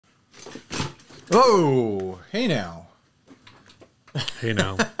Oh, hey now. Hey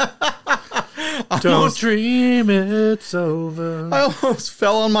now. Don't dream it's over. I almost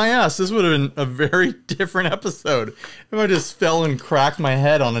fell on my ass. This would have been a very different episode if I just fell and cracked my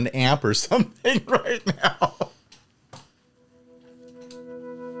head on an amp or something right now.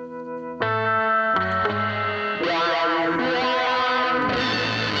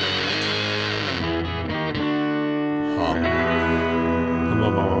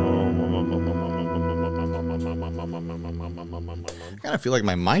 I kind of feel like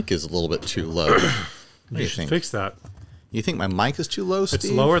my mic is a little bit too low. What do you think? Fix that. You think my mic is too low, Steve?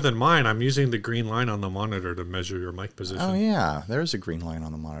 It's lower than mine. I'm using the green line on the monitor to measure your mic position. Oh, yeah. There's a green line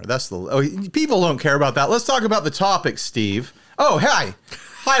on the monitor. That's the... Oh, people don't care about that. Let's talk about the topic, Steve. Oh, hi.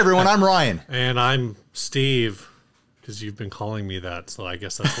 Hi, everyone. I'm Ryan. And I'm Steve, because you've been calling me that, so I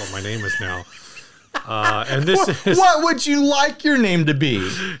guess that's what my name is now. And this is... What would you like your name to be?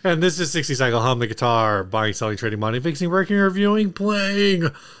 And this is 60 Cycle Hum, the guitar, buying, selling, trading, money, fixing, working, reviewing, playing...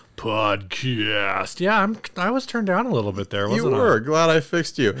 podcast. Yeah, I was turned down a little bit there, wasn't I? You were. Glad I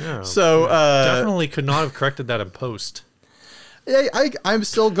fixed you. Yeah. So definitely could not have corrected that in post. I'm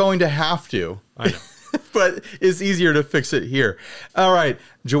still going to have to. I know. But it's easier to fix it here. All right.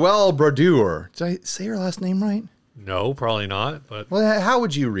 Joelle Brodeur. Did I say her last name right? No, probably not. But well, how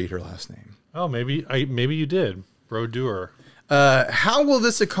would you read her last name? Oh, maybe you did. Brodeur. How will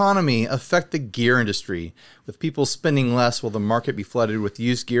this economy affect the gear industry? With people spending less, will the market be flooded with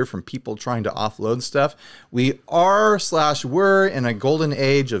used gear from people trying to offload stuff? We were in a golden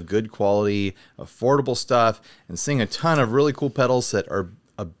age of good quality, affordable stuff, and seeing a ton of really cool pedals that are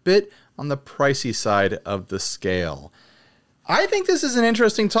a bit on the pricey side of the scale. I think this is an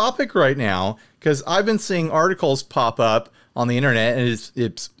interesting topic right now because I've been seeing articles pop up on the internet, and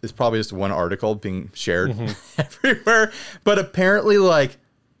it's probably just one article being shared everywhere. But apparently, like,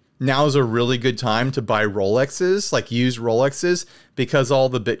 now is a really good time to buy Rolexes, like used Rolexes, because all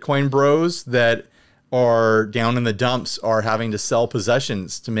the Bitcoin bros that are down in the dumps are having to sell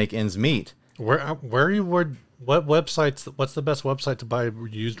possessions to make ends meet. What websites? What's the best website to buy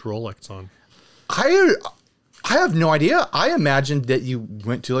used Rolex on? I have no idea. I imagined that you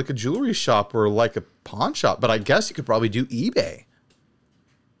went to like a jewelry shop or like a pawn shop, but I guess you could probably do eBay.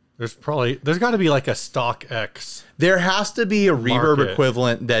 There's got to be like a StockX. There has to be a Reverb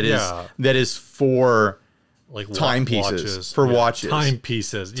equivalent that is for like timepieces, watches. For watches.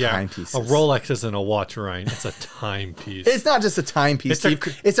 Timepieces. Yeah. Timepieces. A Rolex isn't a watch, Ryan. It's a timepiece. It's not just a timepiece.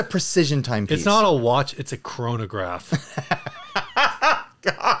 It's a precision timepiece. It's not a watch. It's a chronograph.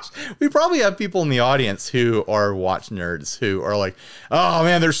 Gosh, we probably have people in the audience who are watch nerds who are like, "Oh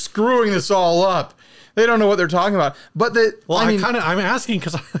man, they're screwing this all up. They don't know what they're talking about." But I'm asking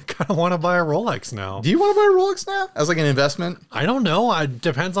because I kind of want to buy a Rolex now. Do you want to buy a Rolex now as like an investment? I don't know. It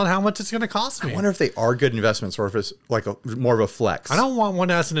depends on how much it's going to cost me. I wonder if they are good investments or if it's like more of a flex. I don't want one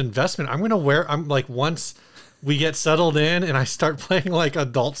as an investment. I'm like once we get settled in and I start playing like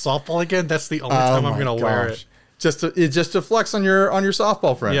adult softball again. That's the only time I'm going to wear it. Just to flex on your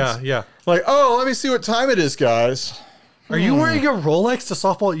softball friends. Yeah. Like, oh, let me see what time it is, guys. Are you wearing a Rolex to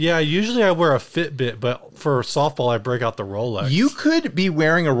softball? Yeah, usually I wear a Fitbit, but for softball I break out the Rolex. You could be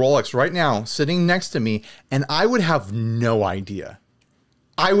wearing a Rolex right now, sitting next to me, and I would have no idea.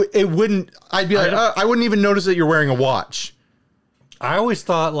 I'd be like, I wouldn't even notice that you're wearing a watch. I always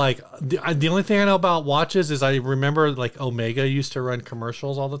thought, like, the only thing I know about watches is I remember, like, Omega used to run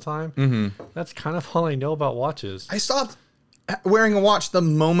commercials all the time. Mm-hmm. That's kind of all I know about watches. I stopped wearing a watch the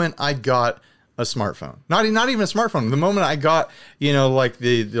moment I got a smartphone. Not even a smartphone. The moment I got, like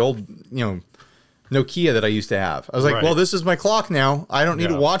the old, Nokia that I used to have. I was like, well, this is my clock now. I don't need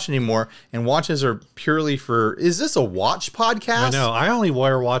a watch anymore. And watches are purely for... Is this a watch podcast? I know. I only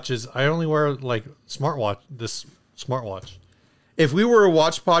wear watches. I only wear, like, this smartwatch. If we were a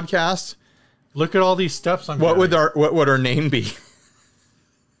watch podcast, look at all these steps. What would our name be?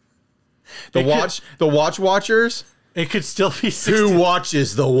 The watch watchers. It could still be 60. Who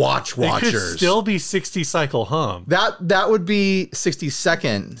watches the watch watchers? It could still be 60 cycle hum. That would be 60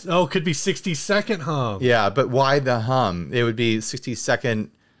 second. Oh, it could be 60 second hum. Yeah, but why the hum? It would be 60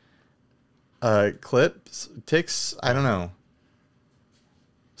 second clips, ticks. I don't know.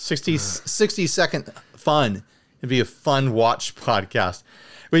 60 second fun. It'd be a fun watch podcast.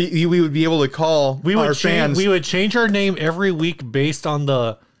 We would be able to call our fans. We would change our name every week based on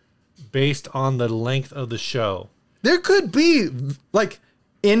the length of the show. There could be like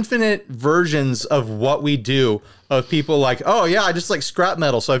infinite versions of what we do of people like, oh yeah, I just like scrap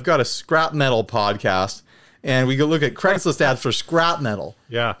metal, so I've got a scrap metal podcast. And we go look at Craigslist ads for scrap metal.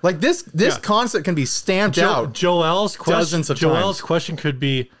 Yeah. Like this concept can be stamped out. Joelle's question could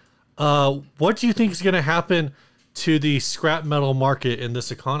be, what do you think is going to happen to the scrap metal market in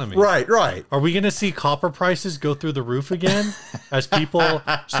this economy? Right. Are we going to see copper prices go through the roof again as people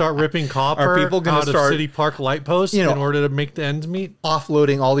start ripping copper out of city park light posts in order to make the ends meet?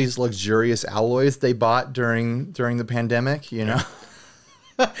 Offloading all these luxurious alloys they bought during the pandemic, you know?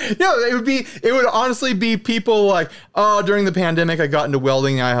 It would honestly be people like, oh, during the pandemic, I got into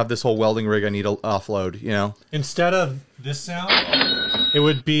welding. I have this whole welding rig I need to offload, you know? Instead of this sound, it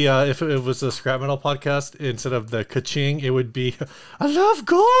would be, if it was a scrap metal podcast, instead of the ka-ching, it would be, I love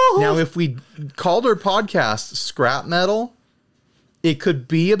gold. Now, if we called our podcast Scrap Metal, it could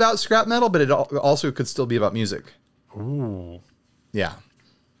be about scrap metal, but it also could still be about music. Ooh. Yeah.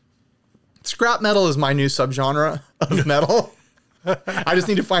 Scrap metal is my new subgenre of metal. I just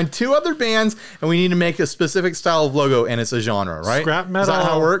need to find 2 other bands, and we need to make a specific style of logo, and it's a genre, right? Scrap metal. Is that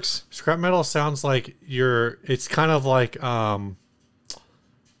how it works? Scrap metal sounds like it's kind of like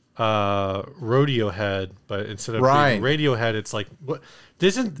Radiohead, but instead of being Radiohead, it's like what?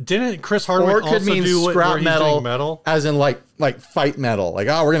 Didn't Chris Hardwick also do scrap metal, metal, as in like fight metal? Like,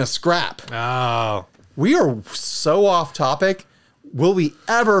 oh, we're gonna scrap. Oh, we are so off topic. Will we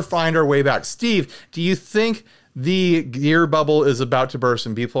ever find our way back? Steve, do you think the gear bubble is about to burst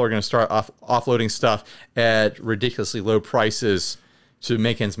and people are going to start offloading stuff at ridiculously low prices to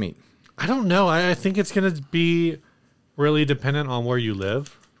make ends meet? I don't know. I think it's going to be really dependent on where you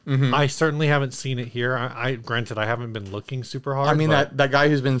live. I certainly haven't seen it here. Granted, I haven't been looking super hard. I mean, that guy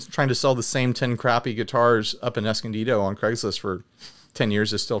who's been trying to sell the same 10 crappy guitars up in Escondido on Craigslist for 10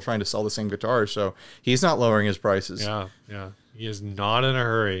 years is still trying to sell the same guitars. So he's not lowering his prices. Yeah. He is not in a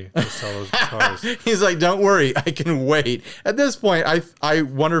hurry to sell those guitars. He's like, don't worry, I can wait. At this point, I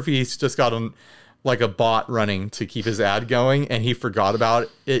wonder if he's just got like a bot running to keep his ad going, and he forgot about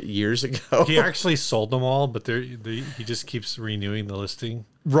it years ago. He actually sold them all, but he just keeps renewing the listing.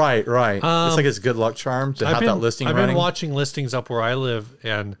 Right. It's like his good luck charm to have that listing running. I've been watching listings up where I live,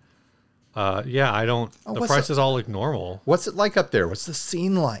 and I don't. The prices all look normal. What's it like up there? What's the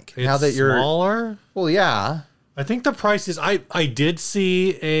scene like now that you're smaller? Well, yeah. I think the prices. I did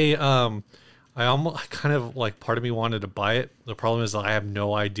see a. I almost kind of like part of me wanted to buy it. The problem is I have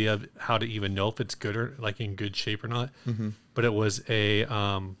no idea how to even know if it's good or like in good shape or not. But it was a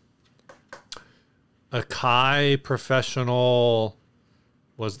Kai Professional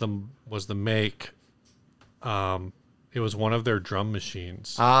was the make. It was one of their drum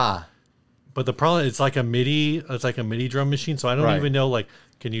machines. But the problem it's like a MIDI. It's like a MIDI drum machine. So I don't even know like.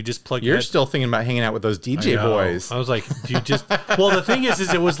 Can you just plug? You're still thinking about hanging out with those DJ boys. I was like, do you just? Well, the thing is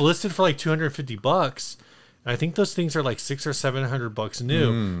it was listed for like $250. And I think those things are like $600 or $700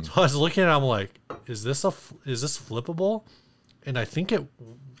 new. So I was looking at it, I'm like, is this flippable? And I think it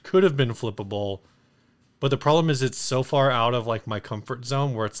could have been flippable, but the problem is it's so far out of like my comfort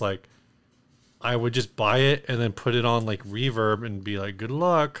zone where it's like, I would just buy it and then put it on like reverb and be like, good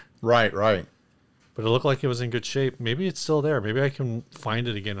luck. Right. But it looked like it was in good shape. Maybe it's still there. Maybe I can find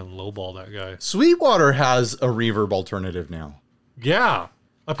it again and lowball that guy. Sweetwater has a reverb alternative now. Yeah.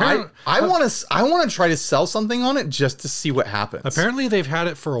 Apparently, I want to try to sell something on it just to see what happens. Apparently, they've had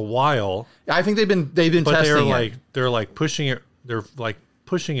it for a while. I think they've been testing it. They're pushing it. They're like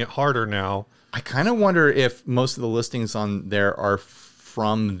pushing it harder now. I kind of wonder if most of the listings on there are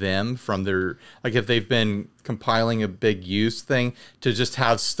from their, like if they've been compiling a big use thing to just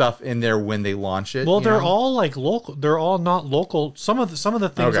have stuff in there when they launch it. Well, they're all like local. They're all not local. Some of the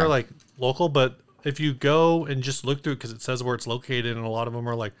things are like local, but if you go and just look through it, because it says where it's located, and a lot of them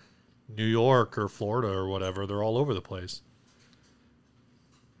are like New York or Florida or whatever. They're all over the place.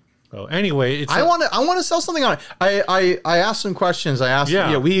 So anyway, I want to sell something on it. I asked some questions. I asked,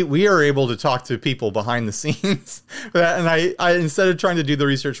 we are able to talk to people behind the scenes, and I instead of trying to do the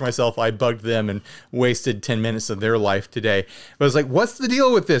research myself, I bugged them and wasted 10 minutes of their life today. But I was like, what's the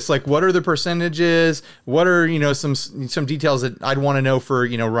deal with this? Like, what are the percentages? What are some details that I'd want to know for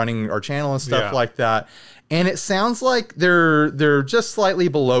running our channel and stuff like that? And it sounds like they're just slightly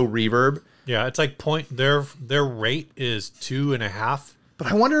below reverb. Yeah, it's like their rate is 2.5%.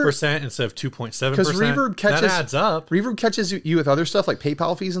 But I wonder instead of 2.7%. Because reverb catches that adds up. Reverb catches you with other stuff like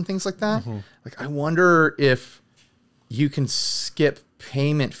PayPal fees and things like that. Like I wonder if you can skip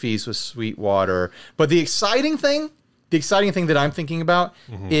payment fees with Sweetwater. But the exciting thing that I'm thinking about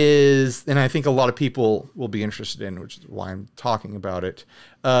is, and I think a lot of people will be interested in, which is why I'm talking about it.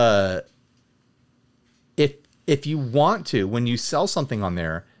 If you want to, when you sell something on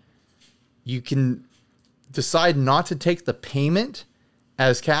there, you can decide not to take the payment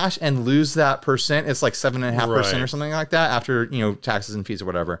as cash and lose that percent. It's like 7.5% or something like that after taxes and fees or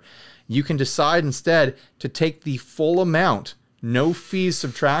whatever. You can decide instead to take the full amount no fees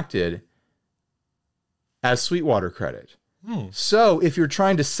subtracted as Sweetwater credit. So if you're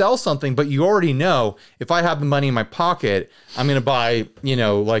trying to sell something, but you already know, if I have the money in my pocket, I'm going to buy, you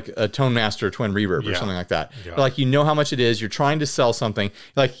know, like a Tone Master Twin Reverb or something like that. Yeah. Like, you know how much it is. You're trying to sell something.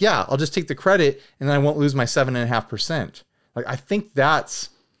 You're like, yeah, I'll just take the credit and then I won't lose my 7.5%. Like, I think that's,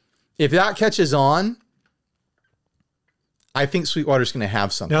 if that catches on, I think Sweetwater's going to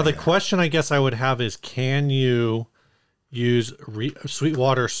have something. Now, the question I guess I would have is, can you use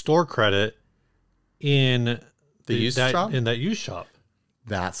Sweetwater store credit in the used shop? In that used shop?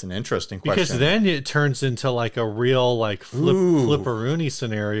 That's an interesting question. Because then it turns into like a real like flipperoonie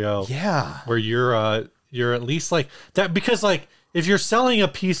scenario. Yeah. Where you're at least like that, because like if you're selling a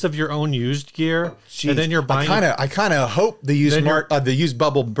piece of your own used gear, and then you're buying, I kind of hope the used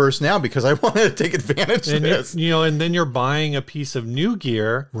bubble bursts now, because I want to take advantage of this. You know, and then you're buying a piece of new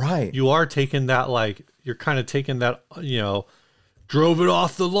gear. Right. You are taking that, like, you're kind of taking that, you know, drove it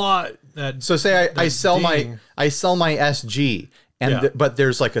off the lot. So say I sell my SG, and but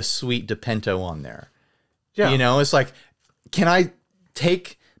there's like a sweet DePinto on there. Yeah. You know, it's like, can I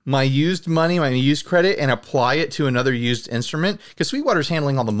take my used money, my used credit, and apply it to another used instrument? Because Sweetwater's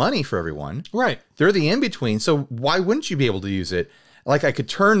handling all the money for everyone. Right. They're the in-between. So why wouldn't you be able to use it? Like, I could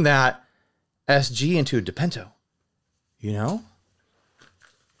turn that SG into a DePinto, you know?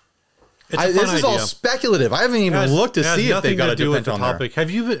 This is all speculative. I haven't even looked to see if they've got a DePinto on there.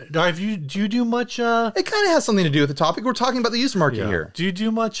 Do you do much? It kind of has something to do with the topic. We're talking about the used market here. Do you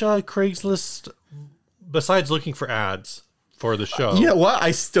do much Craigslist besides looking for ads for the show? You know what?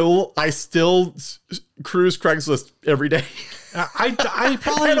 I still cruise Craigslist every day. I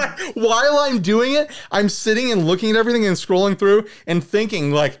probably while I'm doing it, I'm sitting and looking at everything and scrolling through and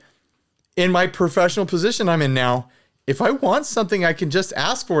thinking, like, in my professional position I'm in now, if I want something, I can just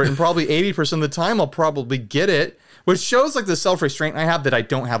ask for it, and probably 80% of the time I'll probably get it, which shows like the self-restraint I have, that I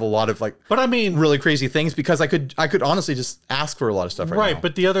don't have a lot of, like, but I mean, really crazy things, because I could honestly just ask for a lot of stuff right now.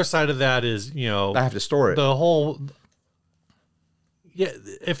 But the other side of that is, you know, I have to store it. The whole,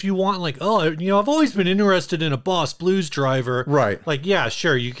 if you want, like, oh, you know, I've always been interested in a Boss Blues driver. Right. Like, yeah,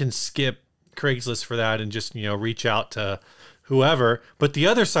 sure, you can skip Craigslist for that and just, you know, reach out to whoever. But the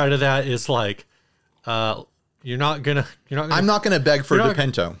other side of that is like, I'm not gonna beg for a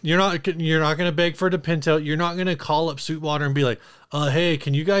DePinto. You're not gonna beg for a DePinto. You're not gonna call up Sweetwater and be like, hey,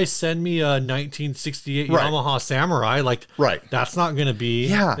 can you guys send me a 1968 Yamaha Samurai? Like, that's not gonna be.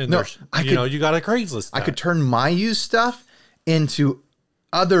 Yeah, no, you got a Craigslist. I could turn my used stuff into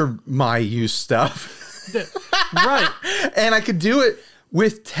my used stuff. Right. And I could do it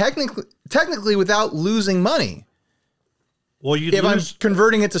with technically without losing money. Well, if I'm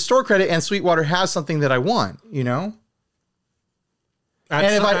converting it to store credit and Sweetwater has something that I want, you know?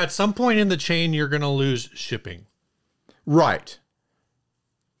 At some point in the chain, you're going to lose shipping. Right.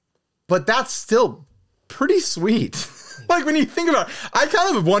 But that's still pretty sweet. Like, when you think about it, I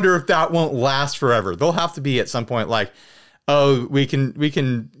kind of wonder if that won't last forever. They'll have to be at some point like, oh, we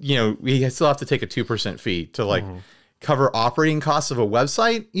can, you know, we still have to take a 2% fee to, like, cover operating costs of a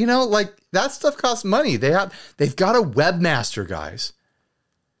website, you know, like, that stuff costs money. They've got a webmaster, guys.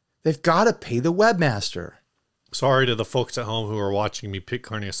 They've got to pay the webmaster. Sorry to the folks at home who are watching me pick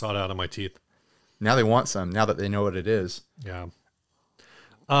carne asada out of my teeth. Now they want some, now that they know what it is. Yeah.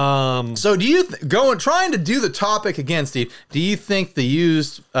 So do you trying to do the topic again, Steve, do you think the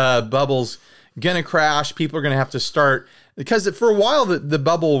used bubble's gonna crash? People are gonna have to start, because for a while the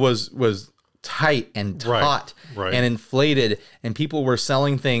bubble was tight and taut and inflated, and people were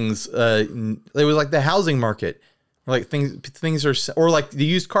selling things. It was like the housing market, like things are, or like the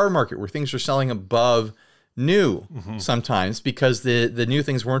used car market, where things are selling above new sometimes because the new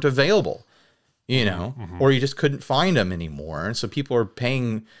things weren't available, you know, or you just couldn't find them anymore, and so people are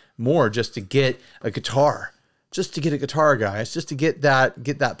paying more just to get a guitar, guys, just to get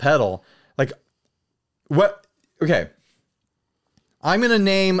that pedal. Like, what? Okay. I'm going to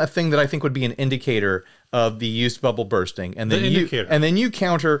name a thing that I think would be an indicator of the used bubble bursting, and then you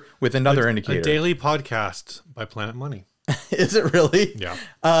counter with another indicator. A daily podcast by Planet Money. Is it really? Yeah.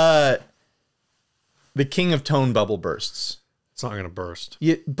 The king of tone bubble bursts. It's not going to burst.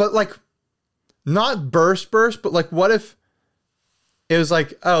 Yeah, but like, not burst, but like, what if it was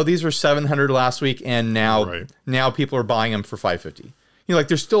like, oh, these were 700 last week, and now people are buying them for 550. You know, like,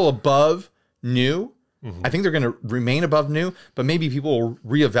 they're still above new. I think they're going to remain above new, but maybe people will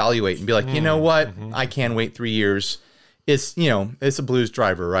reevaluate and be like, you know what? I can wait 3 years. It's, you know, it's a blues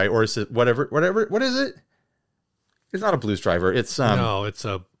driver, right? Or is it whatever. What is it? It's not a blues driver. It's no, it's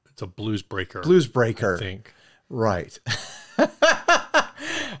a blues breaker. Blues breaker. I think. Right.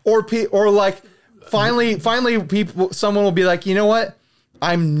 or like finally, someone will be like, you know what?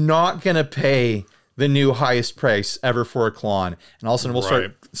 I'm not gonna pay the new highest price ever for a Klon, and all of a sudden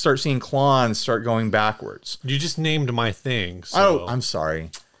we'll start seeing Klons start going backwards. You just named my thing. So. Oh, I'm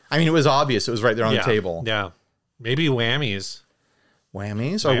sorry. I mean, it was obvious. It was right there on the table. Yeah, maybe whammies.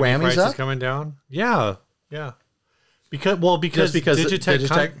 Whammies? Are whammies up? Coming down? Yeah. Because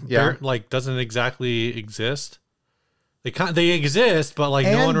Digitech like doesn't exactly exist. They exist, but like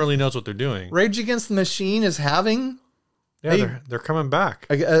no one really knows what they're doing. Rage Against the Machine is having they're coming back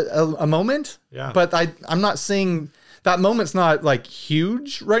a moment. Yeah, but I'm not saying that moment's not like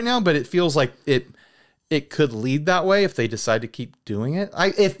huge right now, but it feels like it could lead that way if they decide to keep doing it.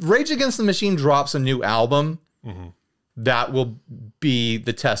 If Rage Against the Machine drops a new album, that will be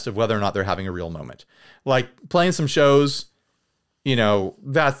the test of whether or not they're having a real moment. Like playing some shows,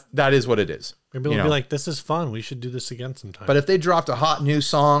 that is what it is. Maybe they'll be like, this is fun. We should do this again sometime. But if they dropped a hot new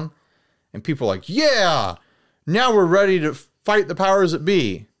song and people are like, yeah, now we're ready to fight the powers that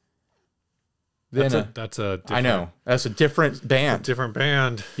be. Then that's a different, I know. That's a different band. Different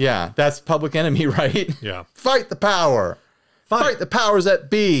band. Yeah, that's Public Enemy, right? Yeah. Fight the power. Fight the powers that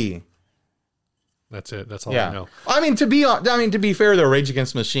be. That's it. That's all I know. I mean, to be fair though, Rage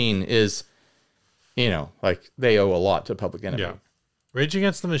Against the Machine is, like they owe a lot to Public Enemy. Yeah. Rage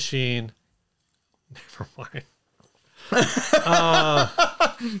Against the Machine. Never mind. That's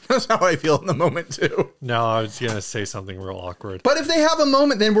how I feel in the moment too. No, I was gonna say something real awkward. But if they have a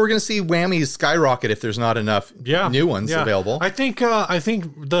moment, then we're gonna see whammies skyrocket if there's not enough new ones available. I think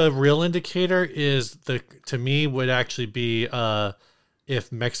the real indicator is to me would actually be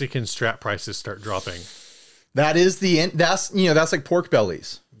if Mexican Strat prices start dropping. That is that's like pork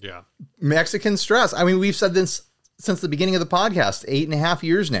bellies. Yeah. Mexican Strats. I mean, we've said this since the beginning of the podcast, 8.5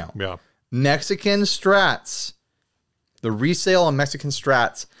 years now. Yeah. Mexican Strats. The resale on Mexican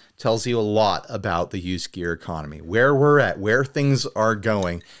Strats tells you a lot about the used gear economy, where we're at, where things are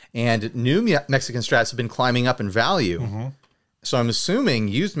going. And new Mexican Strats have been climbing up in value. So I'm assuming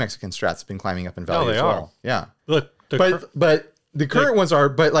used Mexican Strats have been climbing up in value as well. Yeah. Look, but the current ones are,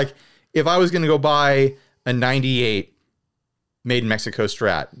 but like if I was going to go buy a 98 made in Mexico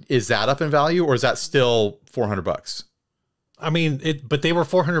Strat, is that up in value or is that still $400? I mean, but they were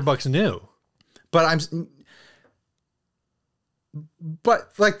 $400 new. But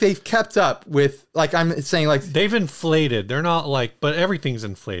like they've kept up with, like I'm saying, like they've inflated. They're not like, but everything's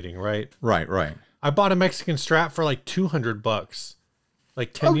inflating, right? Right. I bought a Mexican Strat for like $200,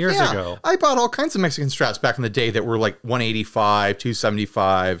 like 10 years ago. I bought all kinds of Mexican Strats back in the day that were like 185,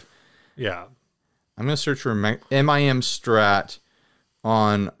 275. Yeah. I'm gonna search for MIM Strat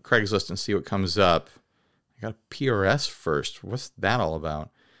on Craigslist and see what comes up. I got a PRS first. What's that all about?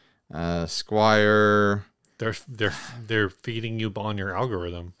 Squire. They're feeding you on your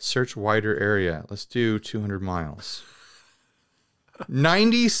algorithm. Search wider area. Let's do 200 miles.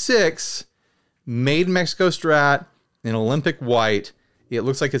 96 made in Mexico Strat in Olympic white. It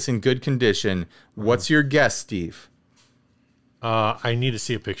looks like it's in good condition. What's your guess, Steve? I need to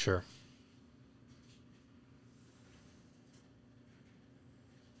see a picture.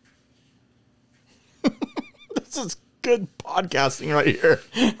 This is good podcasting right here.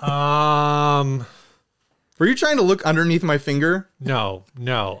 Were you trying to look underneath my finger? No.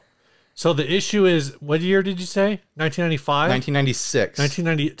 So the issue is, what year did you say? 1995? 1996.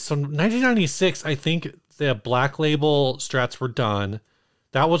 1996, I think the Black Label Strats were done.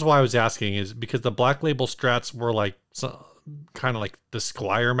 That was why I was asking, is because the Black Label Strats were like kind of like the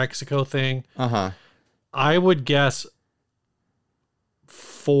Squire Mexico thing. I would guess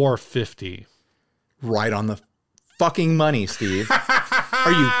 $450. Right on the fucking money, Steve.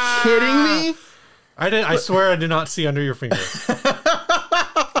 Are you kidding me? I swear I did not see under your finger.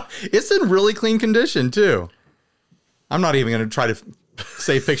 It's in really clean condition, too. I'm not even going to try to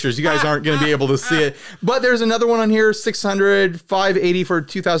save pictures. You guys aren't going to be able to see it. But there's another one on here, 600, 580 for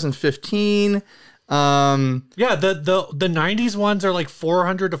 2015. Yeah, the 90s ones are like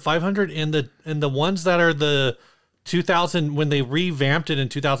 400 to 500, and the ones that are the 2000, when they revamped it in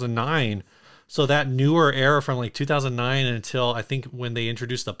 2009, so that newer era from like 2009 until I think when they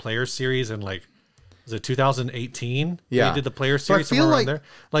introduced the Player Series and like, was it 2018? Yeah. They did the Player Series somewhere around there.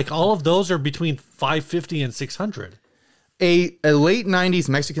 Like all of those are between 550 and 600. A late 90s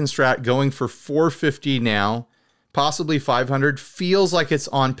Mexican Strat going for 450 now, possibly 500, feels like it's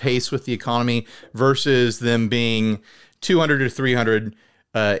on pace with the economy versus them being 200 to 300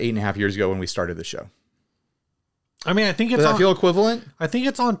 8.5 years ago when we started the show. I mean, I think it's Does that feel equivalent? I think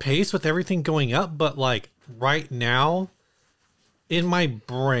it's on pace with everything going up, but like right now in my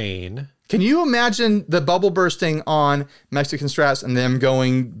brain, Can you imagine the bubble bursting on Mexican Strats and them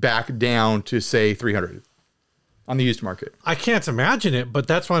going back down to say 300 on the used market? I can't imagine it, but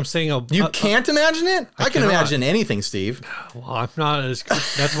that's why I'm saying. You can't imagine it? I can imagine anything, Steve. Well, I'm not as.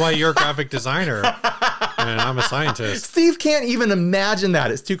 That's why you're a graphic designer and I'm a scientist. Steve can't even imagine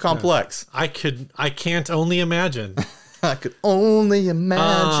that. It's too complex. I can't only imagine. I could only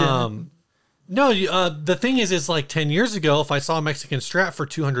imagine. No, the thing is like 10 years ago, if I saw a Mexican Strat for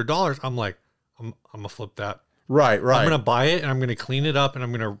 $200, I'm like, I'm gonna flip that. Right. I'm gonna buy it and I'm gonna clean it up and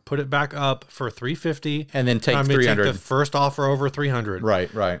I'm gonna put it back up for $350 and then take I'm 300. gonna take the first offer over $300.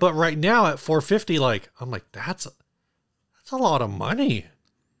 Right. But right now at $450, like I'm like, that's a lot of money.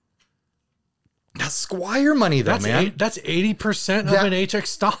 That's Squire money, though, man. That's 80% of an HX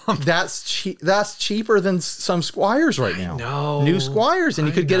Stomp. That's cheap. That's cheaper than some Squires right now. No, new Squires, and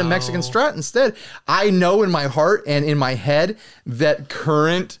you could get a Mexican Strat instead. I know in my heart and in my head that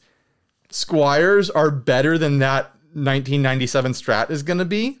current Squires are better than that 1997 Strat is going to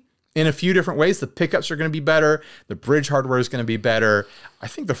be in a few different ways. The pickups are going to be better. The bridge hardware is going to be better. I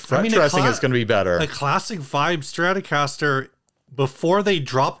think the fret dressing is going to be better. A classic vibe Stratocaster. Before they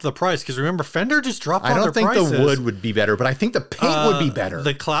dropped the price, because remember, Fender just dropped all their prices. I don't think the wood would be better, but I think the paint would be better.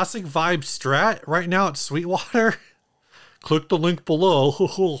 The classic vibe Strat right now at Sweetwater, click the link below.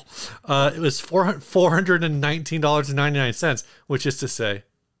 It was $419.99, which is to say,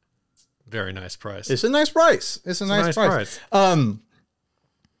 very nice price. It's a nice price. It's a nice price.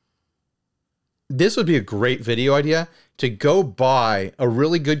 This would be a great video idea, to go buy a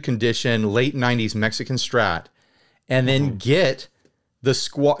really good condition late 90s Mexican Strat and then get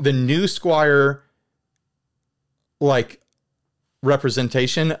the new Squire like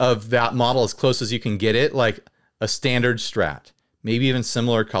representation of that model as close as you can get it, like a standard Strat, maybe even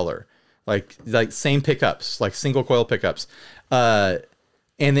similar color, like same pickups, like single coil pickups, and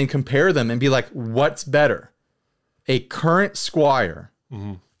then compare them and be like, what's better, a current Squire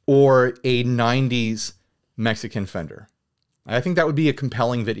or a 90s Mexican Fender? I think that would be a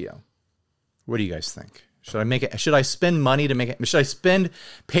compelling video. What do you guys think? Should I make it? Should I spend money to make it? Should I spend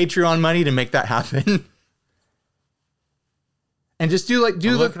Patreon money to make that happen? And just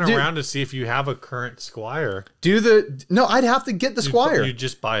looking around to see if you have a current Squire. No, I'd have to get the Squire. You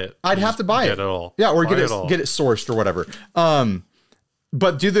just buy it. I'd have to buy it. Get it all. Yeah, or get it sourced or whatever.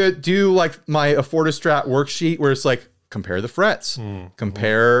 But do like my Affordistrat worksheet where it's like, compare the frets,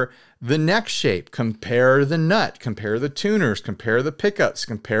 compare the neck shape, compare the nut, compare the tuners, compare the pickups,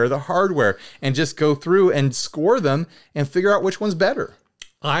 compare the hardware, and just go through and score them and figure out which one's better.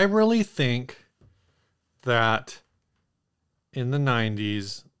 I really think that in the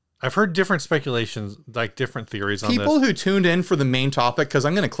 90s, I've heard different speculations, like different theories on this. People who tuned in for the main topic, because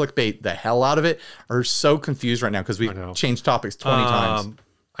I'm going to clickbait the hell out of it, are so confused right now because we've changed topics 20 times.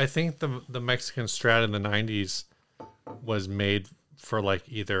 I think the Mexican Strat in the 90s was made for like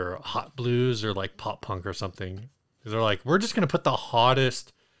either hot blues or like pop punk or something. They're like, we're just going to put the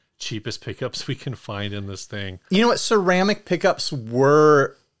hottest, cheapest pickups we can find in this thing. You know what? Ceramic pickups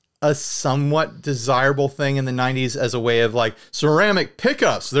were a somewhat desirable thing in the 90s as a way of like, ceramic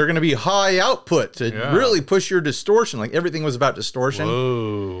pickups, they're going to be high output to really push your distortion. Like everything was about distortion.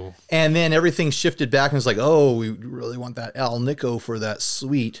 Whoa. And then everything shifted back and was like, oh, we really want that Alnico for that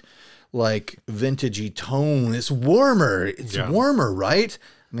sweet, like vintagey tone. It's warmer. It's warmer, right?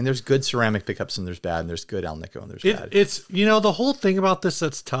 I mean, there's good ceramic pickups and there's bad, and there's good Alnico and there's bad. It's, you know, the whole thing about this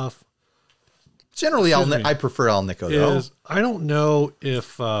that's tough. Generally, I prefer Alnico though. I don't know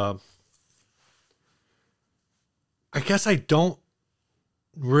if, I guess I don't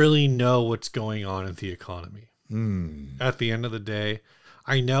really know what's going on in the economy. At the end of the day,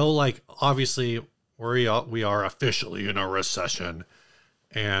 I know, like, obviously we are officially in a recession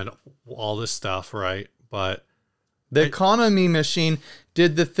and all this stuff, right? But the economy machine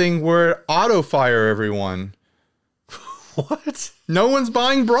did the thing where it auto fire everyone. What? No one's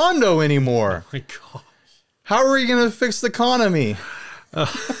buying Brondo anymore. Oh my gosh. How are we going to fix the economy? But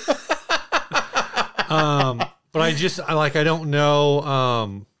I don't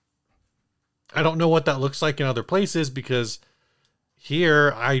know. I don't know what that looks like in other places, because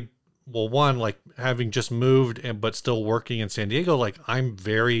here like having just moved but still working in San Diego, like I'm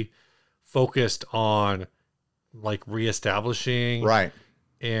very focused on like reestablishing, right,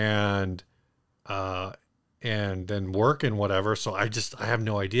 and then work and whatever. So I have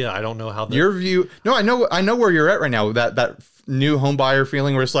no idea. I don't know how your view. No, I know where you're at right now. That new home buyer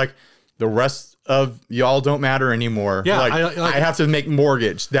feeling where it's like the rest of y'all don't matter anymore. Yeah, like, I have to make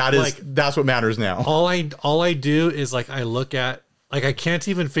mortgage. That's what matters now. All I do is like I look at like I can't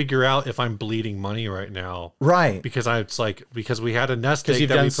even figure out if I'm bleeding money right now. Right. Because because we had a nest egg you've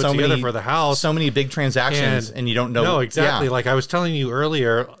that done we put so together many, for the house. so many big transactions and you don't know. No, exactly. Yeah. Like I was telling you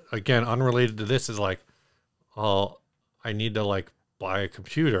earlier, again, unrelated to this, is like, oh, I need to like buy a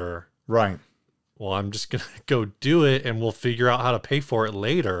computer. Right. Well, I'm just going to go do it and we'll figure out how to pay for it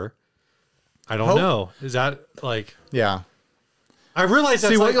later. I don't know. Is that like, yeah. I realize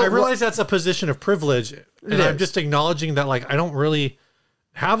that's I realize that's a position of privilege, and I'm just acknowledging that like I don't really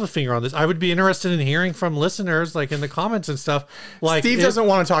have a finger on this. I would be interested in hearing from listeners, like in the comments and stuff. Like Steve doesn't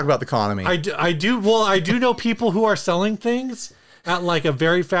want to talk about the economy. I do. Well, I do know people who are selling things at like a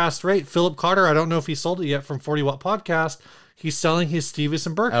very fast rate. Philip Carter, I don't know if he sold it yet from 40 Watt Podcast. He's selling his Stevis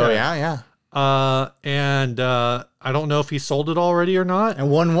and Burkhead. Oh yeah, yeah. I don't know if he sold it already or not.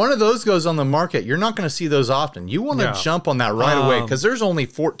 And when one of those goes on the market, you're not going to see those often. You want to jump on that right away because there's only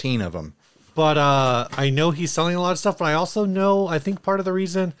 14 of them. But I know he's selling a lot of stuff, but I also know, I think part of the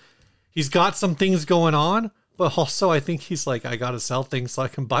reason he's got some things going on, but also I think he's like, I got to sell things so I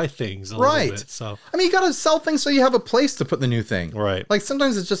can buy things a little bit. So, I mean, you got to sell things so you have a place to put the new thing. Right. Like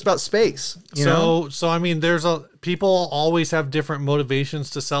sometimes it's just about space. You know? So I mean, people always have different motivations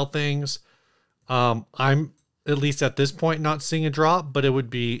to sell things. I'm at least at this point not seeing a drop, but it would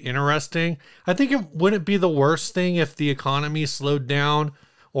be interesting. I think it wouldn't be the worst thing if the economy slowed down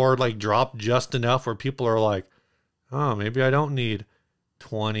or like dropped just enough where people are like, oh, maybe I don't need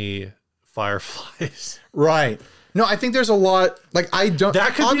 20 Fireflies. Right. No, I think there's a lot. Like I don't.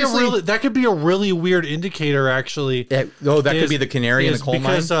 That could be a really weird indicator, actually. That could be the canary in the coal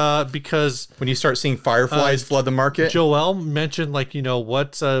mine. Because when you start seeing Fireflies flood the market. Joel mentioned, like, you know,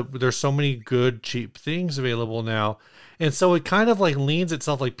 there's so many good cheap things available now, and so it kind of like leans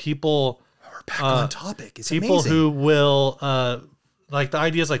itself like people. We're back on topic. It's people amazing. who will like the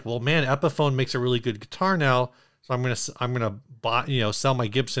idea is like, well, man, Epiphone makes a really good guitar now, so I'm gonna buy, you know, sell my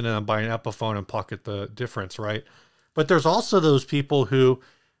Gibson and I'm buying an Epiphone and pocket the difference, right? But there's also those people who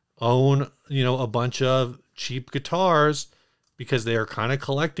own, you know, a bunch of cheap guitars because they are kind of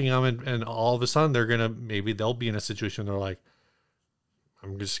collecting them, and all of a sudden maybe they'll be in a situation where they're like,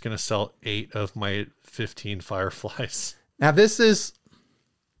 I'm just gonna sell 8 of my 15 Fireflies. Now this is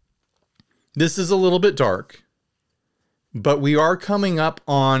a little bit dark, but we are coming up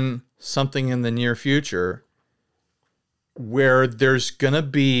on something in the near future where there's going to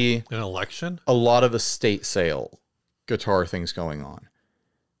be an election, a lot of estate sale guitar things going on.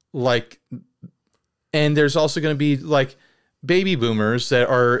 Like, and there's also going to be like baby boomers that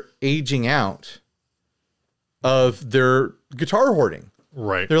are aging out of their guitar hoarding.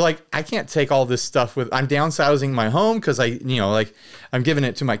 Right. They're like, I can't take all this stuff I'm downsizing my home because I'm giving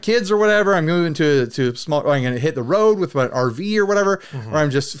it to my kids or whatever. I'm moving to small, or I'm going to hit the road with my RV or whatever, or I'm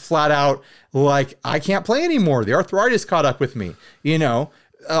just flat out like, I can't play anymore. The arthritis caught up with me, you know,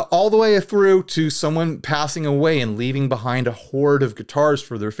 all the way through to someone passing away and leaving behind a hoard of guitars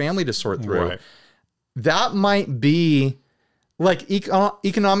for their family to sort through. Right. That might be like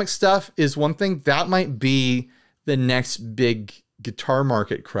economic stuff is one thing. That might be the next big guitar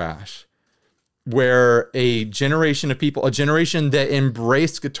market crash, where a generation of people, a generation that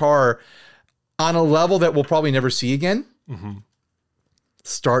embraced guitar on a level that we'll probably never see again,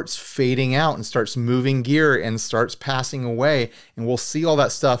 starts fading out and starts moving gear and starts passing away. And we'll see all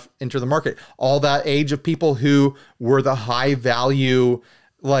that stuff enter the market. All that age of people who were the high value,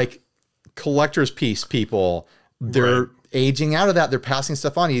 like collector's piece people, they're aging out of that. They're passing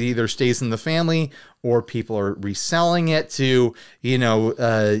stuff on. It either stays in the family or people are reselling it to,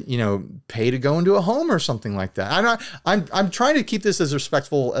 pay to go into a home or something like that. I'm trying to keep this as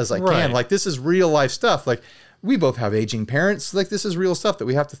respectful as I can. Like, this is real life stuff. Like, we both have aging parents. Like, this is real stuff that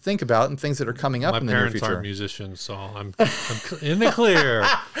we have to think about and things that are coming up in the near future. My parents aren't musicians, so I'm in the clear.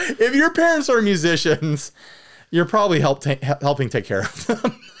 If your parents are musicians, you're probably helping take care of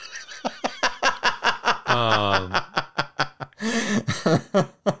them.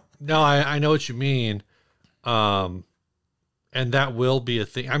 No, I know what you mean. And that will be a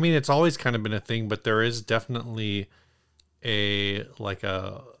thing. I mean, it's always kind of been a thing, but there is definitely a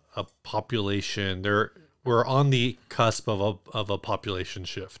population there. We're on the cusp of a population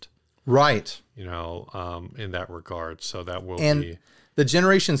shift. Right. You know, in that regard. So that will be. The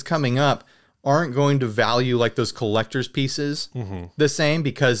generations coming up aren't going to value like those collector's pieces the same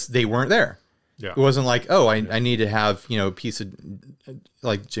because they weren't there. Yeah. It wasn't like, oh, I need to have, a piece of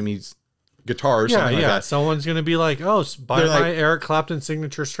like Jimmy's guitar or something like that. Someone's going to be like, oh, buy my Eric Clapton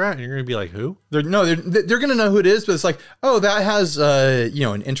signature Strat. And you're going to be like, who? They're going to know who it is, but it's like, oh, that has,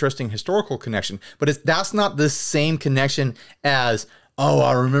 an interesting historical connection. But that's not the same connection as, Oh,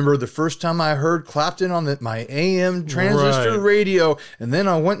 I remember the first time I heard Clapton on my AM transistor radio, and then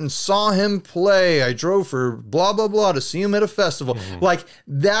I went and saw him play. I drove for blah, blah, blah to see him at a festival. Like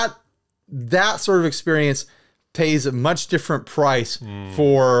that sort of experience pays a much different price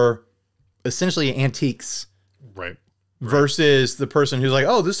for essentially antiques. Right. Versus the person who's like,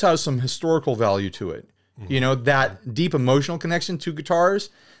 oh, this has some historical value to it. You know, that deep emotional connection to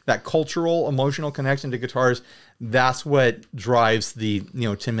guitars, that cultural emotional connection to guitars, that's what drives the, you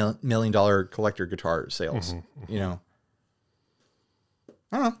know, $10 million collector guitar sales. You know,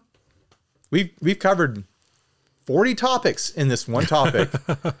 I don't know. We've covered 40 topics in this one topic.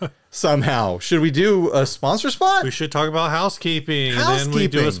 Somehow, should we do a sponsor spot? We should talk about housekeeping, and then we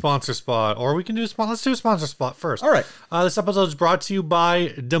do a sponsor spot, or we can do let's do a sponsor spot first. All right. This episode is brought to you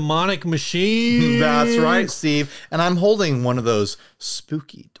by Demonic Machines. That's right, Steve. And I'm holding one of those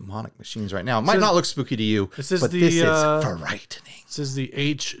spooky demonic machines right now. It might not look spooky to you, but this is frightening. This is the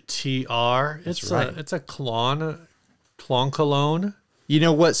HTR. It's a clone cologne. You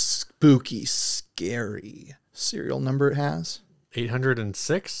know what spooky, scary serial number it has?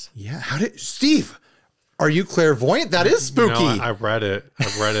 806. Yeah. Steve, are you clairvoyant? That is spooky. No, I read it. I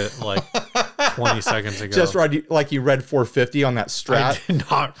read it like 20 seconds ago. Just like you read 450 on that Strat. I did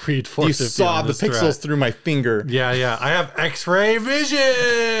not read 450. You saw the pixels through my finger. Yeah. I have X-ray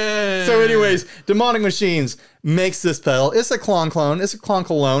vision. So anyways, Demonic Machines makes this pedal. It's a clone. It's a clone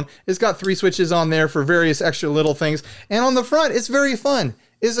cologne. It's got 3 switches on there for various extra little things. And on the front, it's very fun.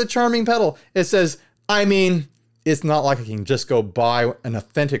 It's a charming pedal. It says, I mean, it's not like I can just go buy an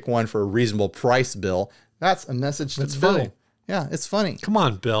authentic one for a reasonable price, Bill. That's a message to Bill. Funny. Yeah, it's funny. Come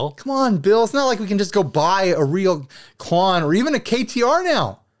on, Bill. Come on, Bill. It's not like we can just go buy a real Klon or even a KTR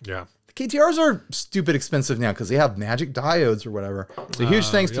now. Yeah. The KTRs are stupid expensive now because they have magic diodes or whatever. So huge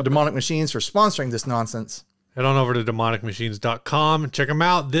thanks to Demonic Machines for sponsoring this nonsense. Head on over to demonicmachines.com and check them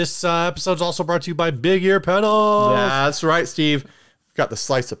out. This episode's also brought to you by Big Ear Pedals. That's right, Steve. Got the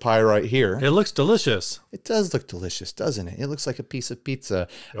slice of pie right here. It looks delicious. It does look delicious, doesn't it? It looks like a piece of pizza.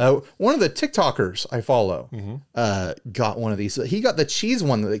 Yep. One of the TikTokers I follow got one of these. He got the cheese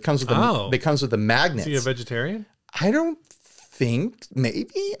one that comes with the magnets. Is he a vegetarian? I don't think.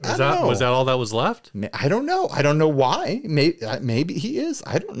 Maybe. I don't know. Was that all that was left? I don't know. I don't know why. Maybe he is.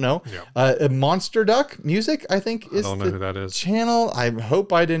 I don't know. Yeah. Monster Duck Music, I think, is I don't know who that is. Channel. I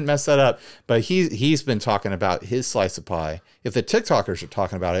hope I didn't mess that up. But he's been talking about his slice of pie. If the TikTokers are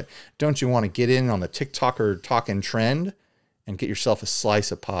talking about it, don't you want to get in on the TikToker talking trend and get yourself a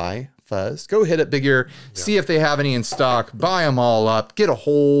slice of pie? Fuzz. Go hit it Big Ear. See if they have any in stock. Buy them all up. Get a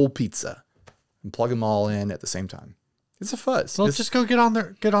whole pizza and plug them all in at the same time. It's a fuzz. Well, just go get on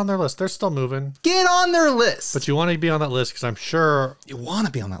their list. They're still moving. Get on their list. But you want to be on that list because I'm sure you want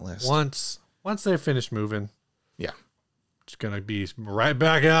to be on that list. Once they finish moving, yeah, it's gonna be right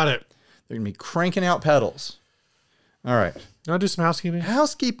back at it. They're gonna be cranking out pedals. All right. You want to do some housekeeping?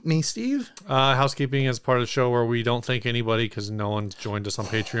 Housekeep me, Steve. Housekeeping is part of the show where we don't thank anybody because no one's joined us on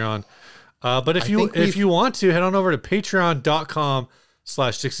Patreon. But if you want to, head on over to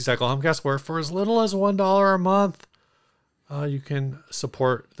patreon.com/60cyclehomecast, where for as little as $1 a month, you can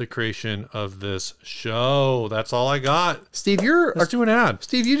support the creation of this show. That's all I got. Steve, let's do an ad.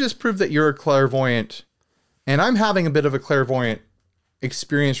 Steve, you just proved that you're a clairvoyant, and I'm having a bit of a clairvoyant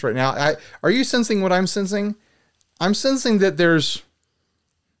experience right now. Are you sensing what I'm sensing? I'm sensing that there's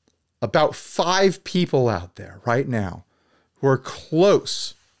about 5 people out there right now who are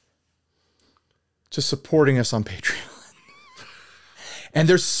close to supporting us on Patreon. And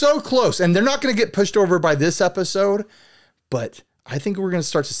they're so close, and they're not going to get pushed over by this episode, but I think we're going to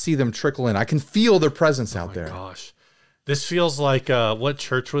start to see them trickle in. I can feel their presence out there. Gosh. This feels like what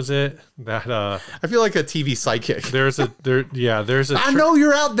church was it? That I feel like a TV sidekick. There's a I know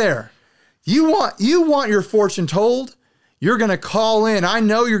you're out there. You want your fortune told. You're going to call in. I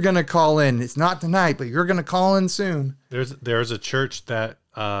know you're going to call in. It's not tonight, but you're going to call in soon. There's a church that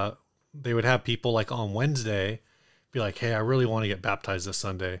they would have people like on Wednesday be like, "Hey, I really want to get baptized this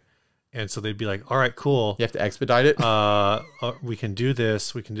Sunday." And so they'd be like, "All right, cool. You have to expedite it. We can do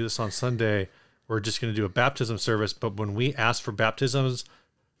this. We can do this on Sunday. We're just going to do a baptism service. But when we ask for baptisms,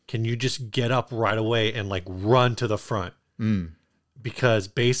 can you just get up right away and like run to the front?" Because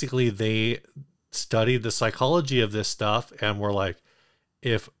basically they studied the psychology of this stuff and were like,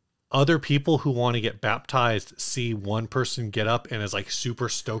 if other people who want to get baptized see one person get up and is like super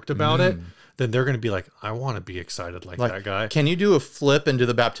stoked about it, then they're going to be like, I want to be excited like that guy. Can you do a flip into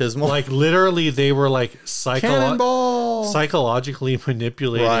the baptismal? Like literally they were like psychologically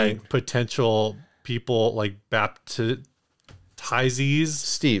manipulating potential people like baptizees.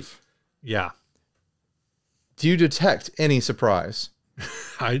 Steve. Yeah. Do you detect any surprise?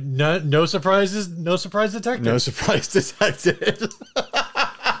 No surprises. No surprise detected. No surprise detected.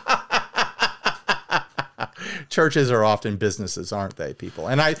 Churches are often businesses, aren't they, people?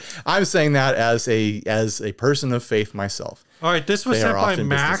 And I'm saying that as a person of faith myself. All right, this was They sent are by often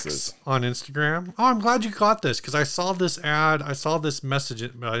Max businesses. on Instagram. Oh, I'm glad you got this because I saw this ad. I saw this message,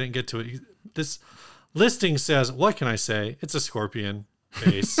 but I didn't get to it. This listing says, what can I say? It's a Scorpion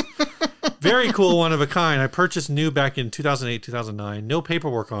base. Very cool, one of a kind. I purchased new back in 2008, 2009. No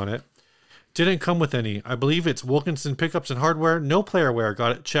paperwork on it. Didn't come with any. I believe it's Wilkinson pickups and hardware. No player wear.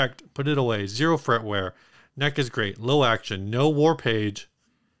 Got it checked. Put it away. 0 fret wear. Neck is great. Low action. No warpage.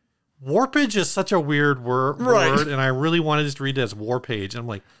 Warpage is such a weird word, and I really wanted to just read it as warpage. I'm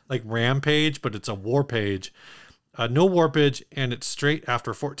like rampage, but it's a warpage. No warpage, and it's straight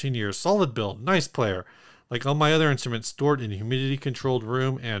after 14 years. Solid build. Nice player. Like all my other instruments, stored in a humidity-controlled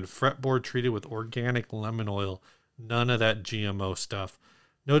room and fretboard treated with organic lemon oil. None of that GMO stuff.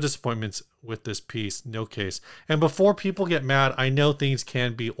 No disappointments with this piece. No case. And before people get mad, I know things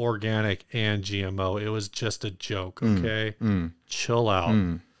can be organic and GMO. It was just a joke, okay? Chill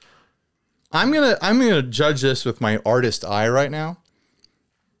out. I'm gonna judge this with my artist eye right now.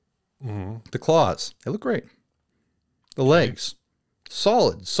 The claws, they look great. The legs,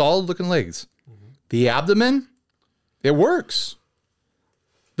 solid looking legs. The abdomen, it works.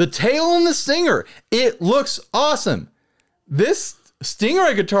 The tail and the stinger, it looks awesome. This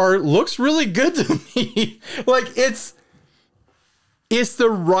Stingray guitar looks really good to me. Like it's the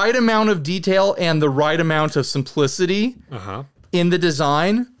right amount of detail and the right amount of simplicity in the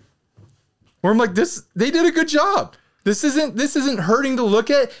design. Where I'm like, they did a good job. This isn't hurting to look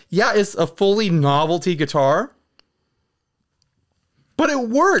at. Yeah, it's a fully novelty guitar, but it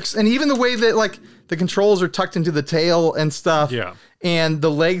works. And even the way that like the controls are tucked into the tail and stuff. Yeah. And the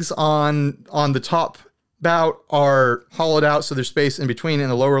legs on the top bout are hollowed out, so there's space in between,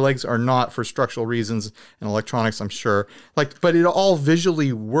 and the lower legs are not for structural reasons and electronics, I'm sure. Like, but it all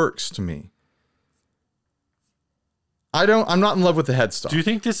visually works to me. I'm not in love with the headstock. Do you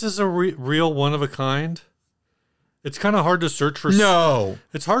think this is a real one of a kind? It's kind of hard to search for. No.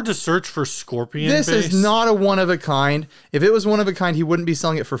 It's hard to search for Scorpion This bass. is not a one of a kind. If it was one of a kind, he wouldn't be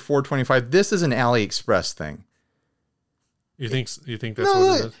selling it for $425. This is an AliExpress thing. You think that's No,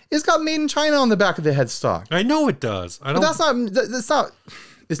 what it is? it's got made in China on the back of the headstock. I know it does. I don't. But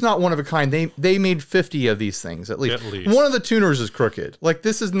it's not one of a kind. They made 50 of these things at least. At least. One of the tuners is crooked. Like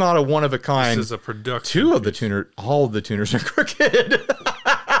this is not a one of a kind. This is a production. All of the tuners are crooked.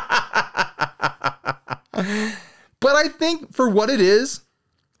 But I think for what it is,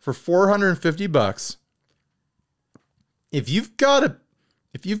 for $450, if you've got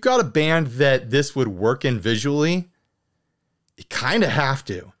a band that this would work in visually, you kind of have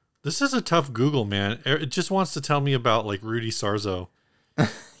to. This is a tough Google, man. It just wants to tell me about like Rudy Sarzo.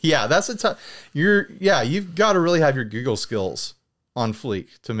 Yeah, that's a tough. You've got to really have your Google skills on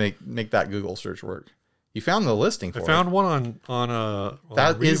fleek to make that Google search work. You found the listing for it. I found one on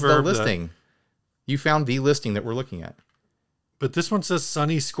that is the Reverb listing. You found the listing that we're looking at. But this one says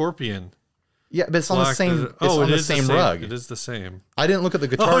Sunny Scorpion. Yeah, but it's on the same. It's on the same rug. It is the same. I didn't look at the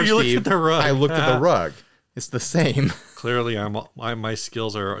guitar. Oh, you Steve. looked at the rug. I looked at the rug. It's the same. Clearly, my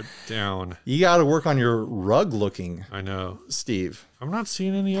skills are down. You got to work on your rug looking. I know, Steve. I'm not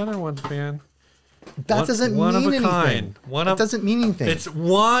seeing any other ones, man. That doesn't mean anything. Kind. That doesn't mean anything. It's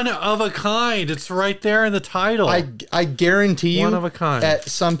one of a kind. It's right there in the title. I guarantee you, one of a kind. At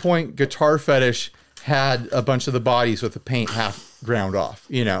some point, Guitar Fetish had a bunch of the bodies with the paint half ground off.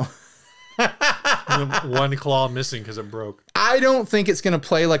 You know. One claw missing because it broke. I don't think it's going to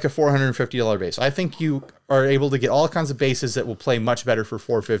play like a $450 bass. I think you are able to get all kinds of basses that will play much better for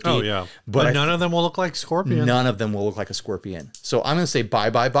 $450. Oh yeah, but none of them will look like Scorpion. None of them will look like a Scorpion. So I'm going to say buy.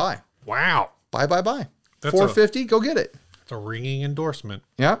 Wow. Buy. $450. Go get it. It's a ringing endorsement.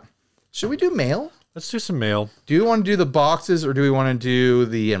 Yeah. Should we do mail? Let's do some mail. Do you want to do the boxes or do we want to do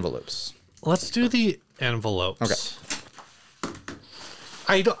the envelopes? Let's do the envelopes. Okay.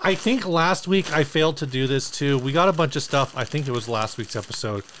 I think last week I failed to do this too. We got a bunch of stuff. I think it was last week's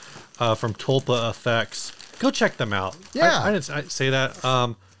episode from Tulpa Effects. Go check them out. Yeah. I didn't say that.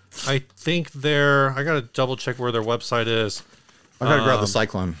 I think I got to double check where their website is. I got to grab the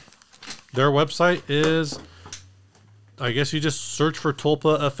Cyclone. Their website is, I guess you just search for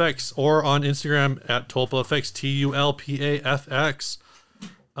Tulpa Effects or on Instagram at Tulpa Effects, TULPAFX.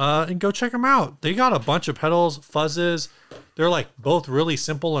 And go check them out. They got a bunch of pedals, fuzzes. They're like both really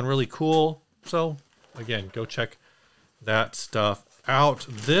simple and really cool. So again, go check that stuff out.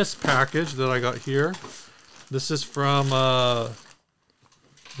 This package that I got here, this is from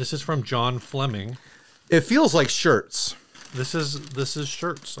John Fleming. It feels like shirts. This is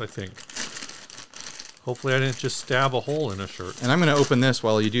shirts, I think. Hopefully I didn't just stab a hole in a shirt. And I'm going to open this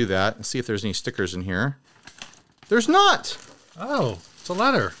while you do that and see if there's any stickers in here. There's not. Oh, it's a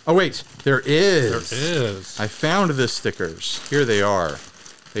letter. Oh, wait. There is. There is. I found the stickers. Here they are.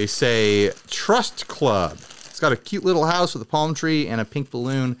 They say Trust Club. It's got a cute little house with a palm tree and a pink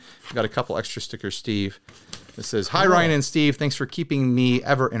balloon. We've got a couple extra stickers, Steve. It says, "Hi, Ryan and Steve. Thanks for keeping me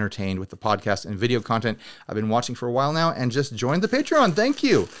ever entertained with the podcast and video content. I've been watching for a while now and just joined the Patreon. Thank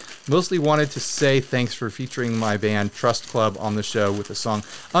you. Mostly wanted to say thanks for featuring my band Trust Club on the show with the song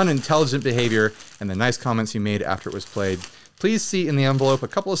Unintelligent Behavior and the nice comments you made after it was played. Please see in the envelope a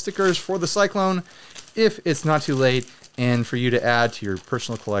couple of stickers for the Cyclone if it's not too late and for you to add to your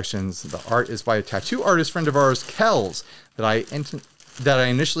personal collections. The art is by a tattoo artist friend of ours, Kells, that I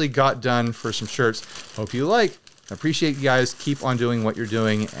initially got done for some shirts. Hope you like. Appreciate you guys. Keep on doing what you're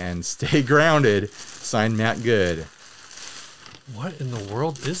doing and stay grounded. Signed, Matt Good." What in the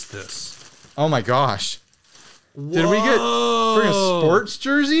world is this? Oh my gosh. Did we get freaking sports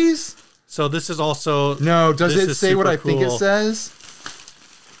jerseys? So this is also... No, does it say what I think it says?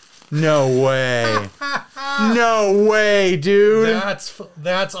 No way. No way, dude.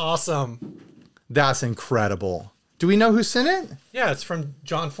 That's awesome. That's incredible. Do we know who sent it? Yeah, it's from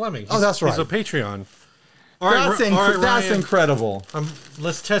John Fleming. That's right. He's a Patreon. That's incredible.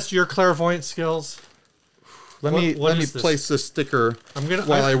 Let's test your clairvoyant skills. Let me place this sticker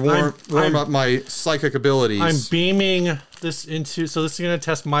while I warm up my psychic abilities. I'm beaming this into... So this is going to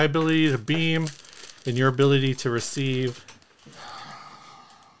test my ability to beam and your ability to receive.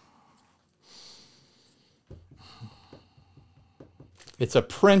 It's a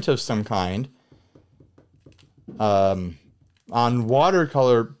print of some kind. On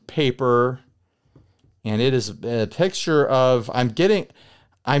watercolor paper, and it is a picture of I'm getting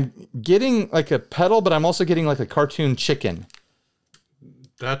like a petal, but I'm also getting like a cartoon chicken.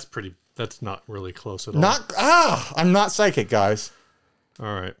 That's not really close at all. I'm not psychic, guys.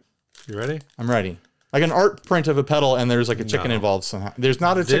 All right, you ready? I'm ready. Like an art print of a petal, and there's like a chicken involved somehow. There's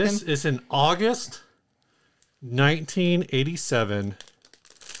not a chicken. This is in August 1987.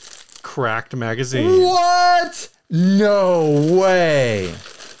 Cracked magazine. What? No way.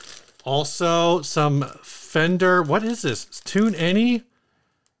 Also, some Fender. What is this? Tune Any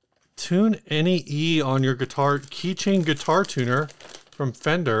E on your guitar. Keychain guitar tuner from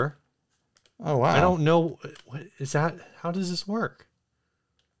Fender. Oh wow. I don't know. What is that? How does this work?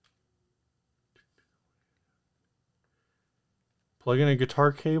 Plug in a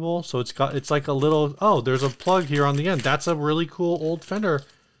guitar cable. So it's like a little. Oh, there's a plug here on the end. That's a really cool old Fender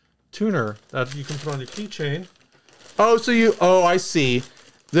tuner that you can put on your keychain. Oh, I see.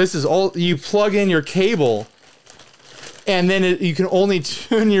 This is all you plug in your cable, and then you can only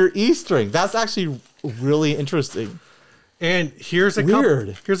tune your E string. That's actually really interesting. And here's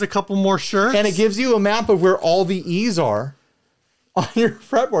a couple more shirts. And it gives you a map of where all the E's are on your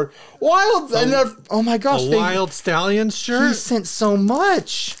fretboard. Oh my gosh! A Wild Stallions shirt. He sent so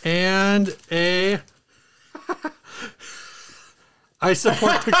much. And a. I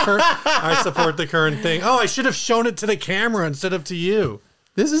support the current thing. Oh, I should have shown it to the camera instead of to you.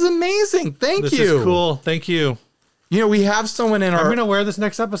 This is amazing. Thank you. This is cool. Thank you. You know, we have someone in I'm going to wear this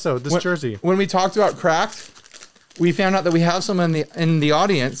next episode, this jersey. When we talked about Kraft, we found out that we have someone in the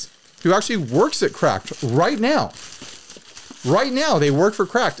audience who actually works at Kraft right now. Right now, they work for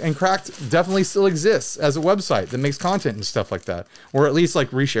Kraft, and Kraft definitely still exists as a website that makes content and stuff like that. Or at least like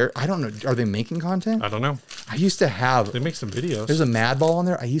reshare. I don't know. Are they making content? I don't know. I used to have. They make some videos. There's a Madball on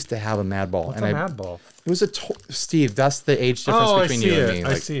there. I used to have a Madball. What's a Madball? It was Steve, that's the age difference between you and me.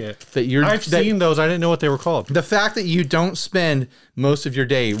 I see it. I've seen those. I didn't know what they were called. The fact that you don't spend most of your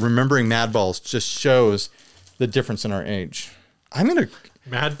day remembering Madballs just shows the difference in our age.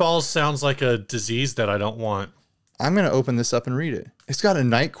 Madballs sounds like a disease that I don't want. I'm going to open this up and read it. It's got a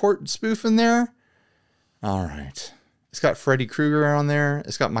Night Court spoof in there. All right. It's got Freddy Krueger on there.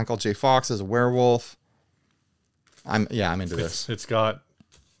 It's got Michael J. Fox as a werewolf. I'm into this. It's got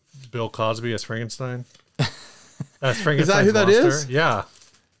Bill Cosby as Frankenstein. That's Frankenstein's Is that who that monster. is? Yeah.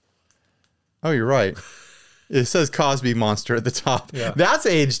 Oh, you're right. It says Cosby Monster at the top. Yeah. That's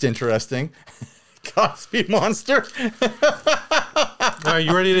aged interesting. Cosby Monster. Are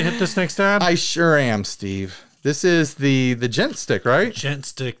you ready to hit this next ad? I sure am, Steve. This is the Djent stick, right? Djent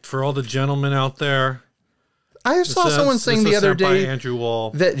stick for all the gentlemen out there. I saw someone saying the other day Andrew Wall.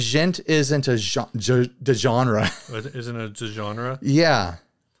 that Djent isn't a genre. Isn't it a genre? Yeah.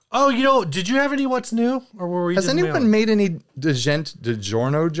 Oh, did you have any what's new? Or were we? Has anyone made any Djent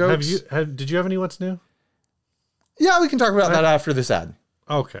DiGiorno jokes? Did you have any what's new? Yeah, we can talk about that after this ad.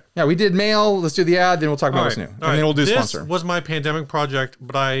 Okay. Yeah, we did mail. Let's do the ad, then we'll talk about what's new. And then we'll do sponsor. This was my pandemic project,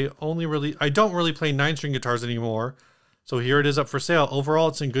 but I don't really play 9-string guitars anymore. So here it is up for sale. Overall,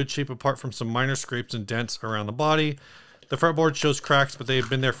 it's in good shape apart from some minor scrapes and dents around the body. The fretboard shows cracks, but they've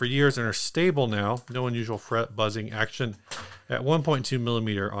been there for years and are stable now. No unusual fret buzzing action at 1.2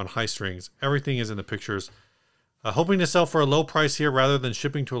 millimeter on high strings. Everything is in the pictures. Hoping to sell for a low price here rather than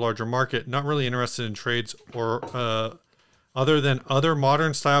shipping to a larger market. Not really interested in trades or other than other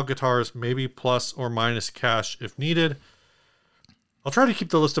modern style guitars, maybe plus or minus cash if needed. I'll try to keep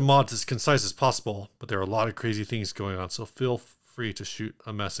the list of mods as concise as possible, but there are a lot of crazy things going on, so feel free to shoot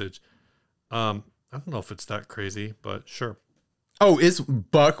a message. I don't know if it's that crazy, but sure. Oh, it's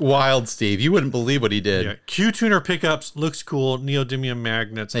buck wild, Steve. You wouldn't believe what he did. Yeah, Q-tuner pickups, looks cool. Neodymium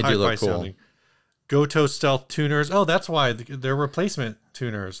magnets, they do look cool. Sounding. Goto stealth tuners. Oh, that's why they're replacement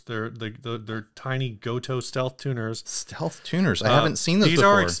tuners. They're tiny Goto stealth tuners. Stealth tuners. I haven't seen those before. These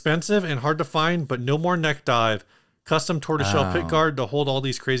are expensive and hard to find, but no more neck dive. Custom tortoiseshell pick guard to hold all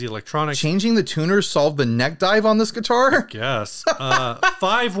these crazy electronics. Changing the tuners solved the neck dive on this guitar? Yes.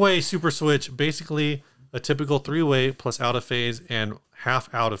 5-way super switch. Basically a typical 3-way plus out of phase and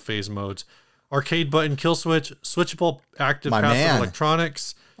half out of phase modes. Arcade button kill switch. Switchable active passive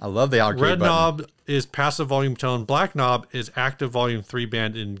electronics. I love the arcade Red button. knob is passive volume tone. Black knob is active volume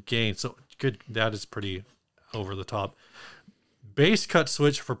 3-band in gain. So good. That is pretty over the top. Bass cut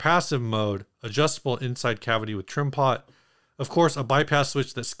switch for passive mode. Adjustable inside cavity with trim pot. Of course, a bypass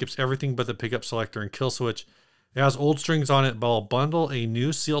switch that skips everything but the pickup selector and kill switch. It has old strings on it, but I'll bundle a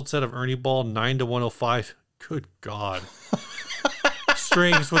new sealed set of Ernie Ball 9-105. Good God.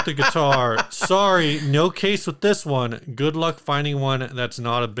 Strings with the guitar. Sorry, no case with this one. Good luck finding one that's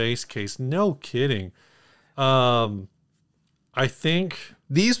not a bass case. No kidding. I think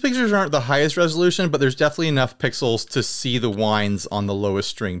these pictures aren't the highest resolution, but there's definitely enough pixels to see the winds on the lowest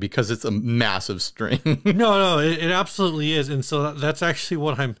string because it's a massive string. No, it absolutely is, and so that's actually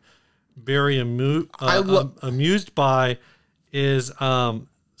what I'm very amused by. Is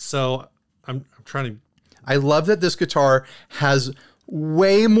so I'm trying to. I love that this guitar has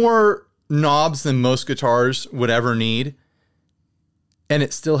way more knobs than most guitars would ever need, and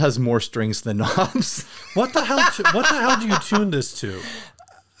it still has more strings than knobs. What the hell? What the hell do you tune this to?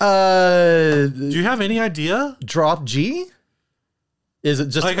 Do you have any idea? Drop G? Is it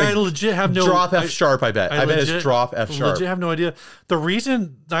just like I legit have no drop F sharp? I bet. I bet it's drop F sharp. Legit have no idea. The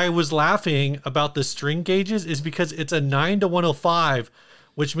reason I was laughing about the string gauges is because it's a 9-105,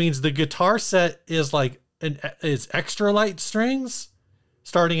 which means the guitar set is like is extra light strings.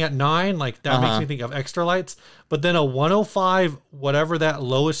 Starting at 9, like that makes me think of extra lights. But then a 105, whatever that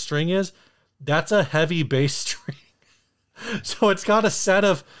lowest string is, that's a heavy bass string. So it's got a set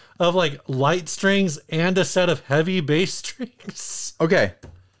of like light strings and a set of heavy bass strings. Okay.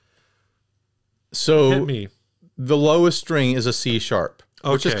 So hit me. The lowest string is a C sharp,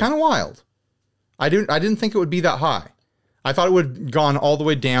 which is kind of wild. I didn't think it would be that high. I thought it would have gone all the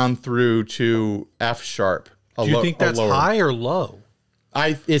way down through to F sharp. Do you think that's high or low?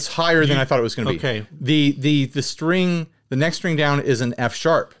 It's higher than I thought it was going to be. Okay. The string, the next string down is an F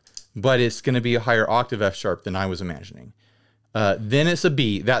sharp, but it's going to be a higher octave F sharp than I was imagining. Then it's a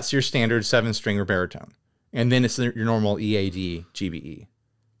B. That's your standard 7-string or baritone. And then it's your normal EAD, GBE.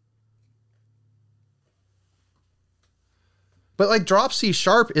 But like drop C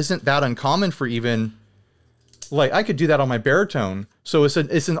sharp isn't that uncommon for even, like I could do that on my baritone. So it's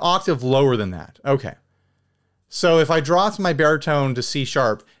an octave lower than that. Okay. So if I dropped my baritone to C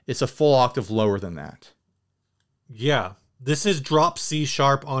sharp, it's a full octave lower than that. Yeah. This is drop C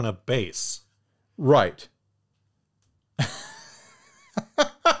sharp on a bass. Right.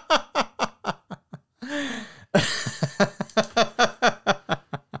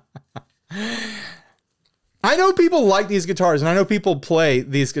 I know people like these guitars, and I know people play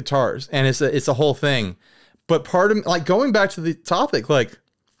these guitars, and it's a whole thing. But part of, like, going back to the topic, like,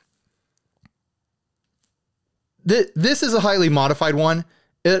 this is a highly modified one,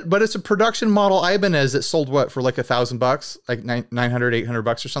 but it's a production model Ibanez that sold what for like $1,000, like 900, 800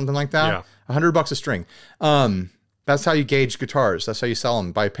 bucks or something like that. Yeah, $100 a string. That's how you gauge guitars. That's how you sell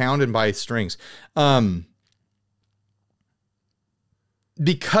them, by pound and by strings.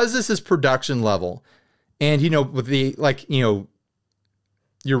 Because this is production level, and you know, with the like, you know,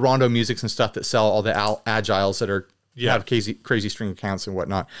 your Rondo Musics and stuff that sell all the agiles that are have crazy string counts and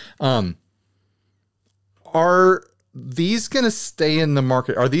whatnot. Are these going to stay in the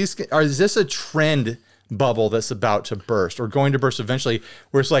market? Is this a trend bubble that's about to burst or going to burst eventually,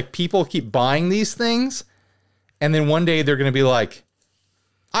 where it's like people keep buying these things and then one day they're going to be like,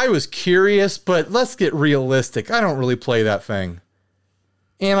 I was curious, but let's get realistic. I don't really play that thing.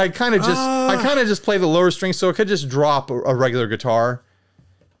 and I kind of just play the lower string, so it could just drop a regular guitar,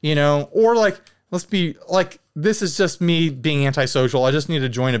 you know, or like, let's be like, this is just me being antisocial. I just need to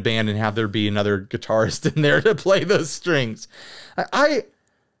join a band and have there be another guitarist in there to play those strings.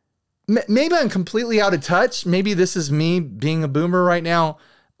 Maybe I'm completely out of touch. Maybe this is me being a boomer right now.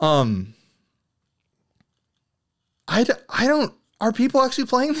 I don't, are people actually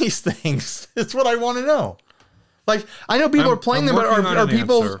playing these things? It's what I want to know. Like, I know people are playing them, but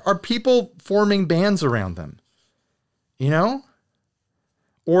are people forming bands around them? You know?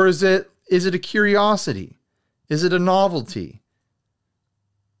 Or is it a curiosity? Is it a novelty?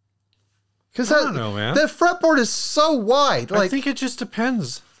 Because I don't know, man. The fretboard is so wide. Like, I think it just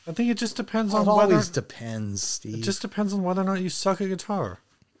depends. I think it just depends on whether... It always whether... depends, Steve. It just depends on whether or not you suck at guitar.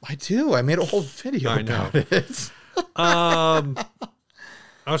 I do. I made a whole video about it. I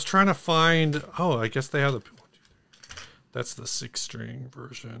was trying to find... Oh, I guess they have the... That's the 6-string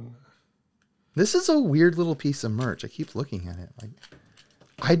version. This is a weird little piece of merch. I keep looking at it. Like,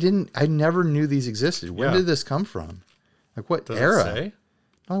 I never knew these existed. When did this come from? Like, what era? It say?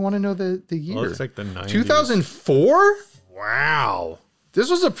 I want to know the year. Looks like the 90s. 2004? Wow. This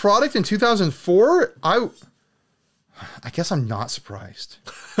was a product in 2004? I guess I'm not surprised.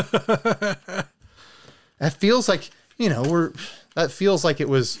 That feels like, you know, that feels like it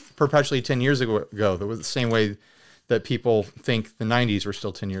was perpetually 10 years ago. That was the same way that people think the 90s were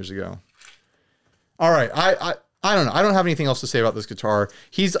still 10 years ago. All right. I don't know. I don't have anything else to say about this guitar.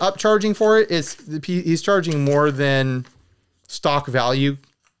 He's upcharging for it. He's charging more than stock value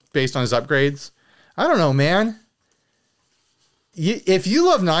based on his upgrades. I don't know, man. If you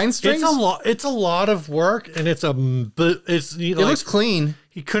love 9 strings, it's a lot of work, and it looks clean.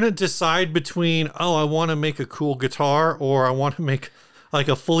 He couldn't decide between, oh, I want to make a cool guitar, or I want to make like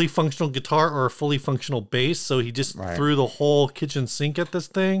a fully functional guitar or a fully functional bass. So he just threw the whole kitchen sink at this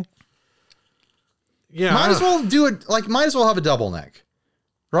thing. Yeah, might as well do it. Like, might as well have a double neck,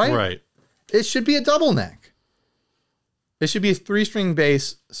 right? Right. It should be a double neck. It should be a 3-string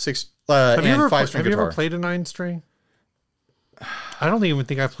bass, 6 and 5-string guitar. Have you ever played a 9-string? I don't even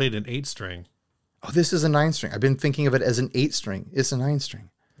think I played an 8-string. Oh, this is a 9-string. I've been thinking of it as an 8-string. It's a 9-string.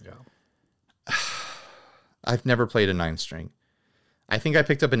 Yeah. I've never played a 9-string. I think I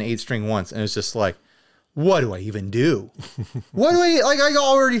picked up an 8-string once, and it's just like, what do I even do? What do I, like, I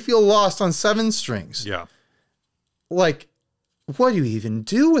already feel lost on 7 strings. Yeah. Like, what do you even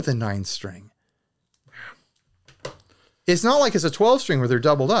do with a 9-string? It's not like it's a 12-string where they're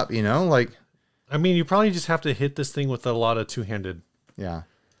doubled up, you know? Like, I mean, you probably just have to hit this thing with a lot of two-handed. Yeah.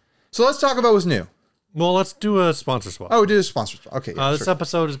 So let's talk about what's new. Well, let's do a sponsor swap. Oh, do a sponsor swap. Okay. Yeah, this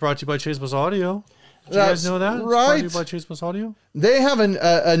episode is brought to you by Chase Bus Audio. Did you guys know that? Right. It's brought to you by Chase Bus Audio. They have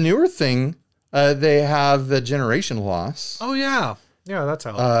a newer thing. They have the generation loss. Oh, yeah. Yeah, that's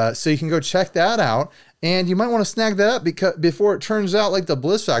how. So you can go check that out. And you might want to snag that up because before it turns out like the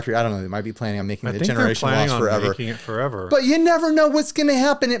Bliss Factory. I don't know. They might be planning on making the generation loss forever. Making it forever. But you never know what's going to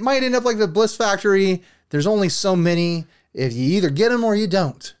happen. It might end up like the Bliss Factory. There's only so many. If you either get them or you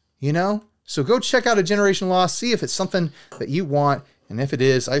don't, you know? So go check out a generation loss. See if it's something that you want. And if it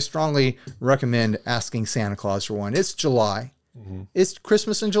is, I strongly recommend asking Santa Claus for one. It's July. Mm-hmm. It's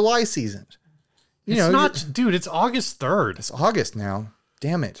Christmas and July season. Dude, it's August 3rd. It's August now.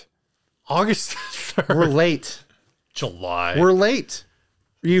 Damn it. August 3rd. We're late. July. We're late.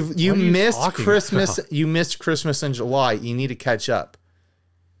 You missed Christmas. About? You missed Christmas in July. You need to catch up.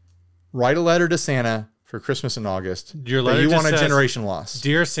 Write a letter to Santa for Christmas in August. Your letter you want a generation loss.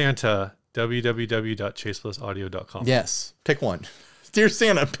 Dear Santa, www.chaseplusaudio.com. Yes. Pick one. Dear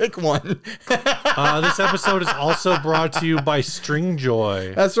Santa, pick one. This episode is also brought to you by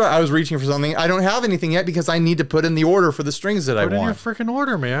Stringjoy. That's right. I was reaching for something. I don't have anything yet because I need to put in the order for the strings that I want. Put in your freaking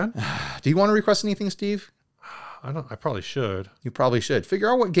order, man. Do you want to request anything, Steve? I probably should. You probably should. Figure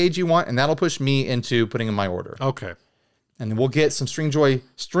out what gauge you want, and that'll push me into putting in my order. Okay. And then we'll get some Stringjoy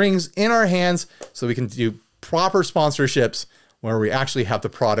strings in our hands so we can do proper sponsorships where we actually have the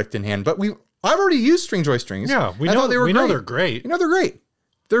product in hand. But I've already used Stringjoy strings. Yeah, we know they're great. You know they're great.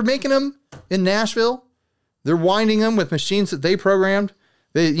 They're making them in Nashville. They're winding them with machines that they programmed.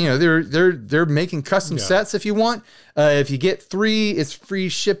 They're making custom sets if you want. If you get 3, it's free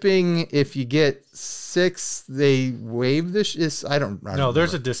shipping. If you get 6, they waive this. I don't know.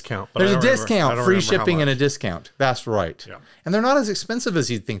 There's a discount. But there's a discount, free shipping and a discount. That's right. Yeah. And they're not as expensive as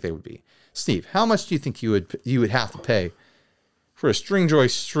you'd think they would be. Steve, how much do you think you would have to pay for a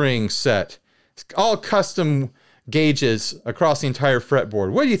Stringjoy string set? It's all custom gauges across the entire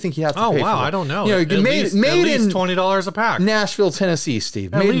fretboard. What do you think you have to pay for? Oh, wow. That? I don't know. You know, At made least in $20 a pack. Nashville, Tennessee,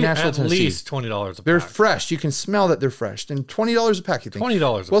 Steve. Made in Nashville, Tennessee. At least $20 a pack. They're fresh. You can smell that they're fresh. And $20 a pack, you think? $20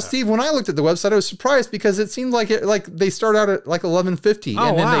 a pack. Well, Steve, when I looked at the website, I was surprised because it seemed like they start out at like $11.50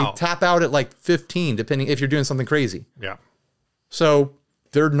 and then they tap out at like $15, depending if you're doing something crazy. Yeah. So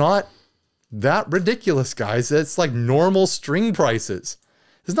they're not that ridiculous, guys. It's like normal string prices.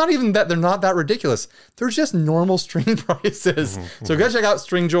 It's not even that they're not that ridiculous. They're just normal string prices. So go check out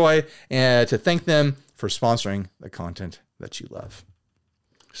Stringjoy and to thank them for sponsoring the content that you love.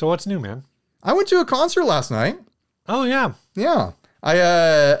 So what's new, man? I went to a concert last night. Oh, yeah. Yeah. I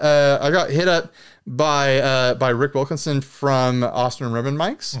got hit up by Rick Wilkinson from Austin Ribbon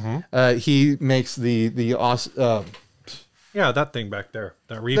Mics. He makes the Yeah, that thing back there,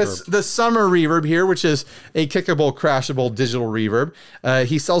 that reverb. The summer reverb here, which is a kickable, crashable digital reverb.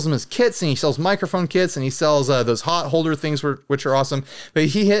 He sells them as kits, and he sells microphone kits, and he sells those hot holder things, which are awesome. But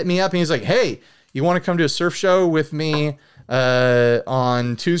he hit me up, and he's like, hey, you want to come to a surf show with me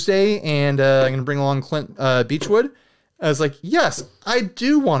on Tuesday? And I'm going to bring along Clint Beechwood. I was like, yes, I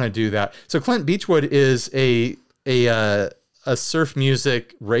do want to do that. So Clint Beechwood is a surf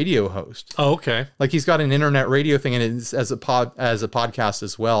music radio host. Oh, okay. Like he's got an internet radio thing and it's as a podcast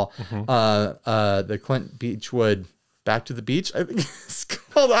as well. The Clint Beechwood Back to the Beach, I think it's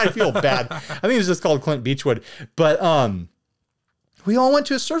called. I feel bad. I think it's just called Clint Beechwood. But we all went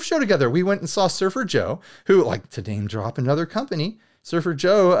to a surf show together. We went and saw Surfer Joe, who, like, to name drop another company, Surfer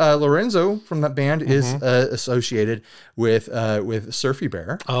Joe Lorenzo from that band is associated with Surfy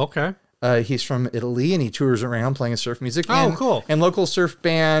Bear. Oh, okay. He's from Italy and he tours around playing surf music. Oh, cool. And local surf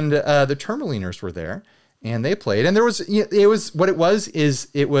band, the Tourmaliners, were there and they played. And it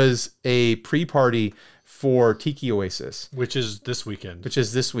was a pre-party for Tiki Oasis, which is this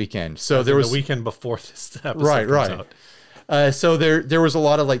weekend. So there was the weekend before this episode right. So there was a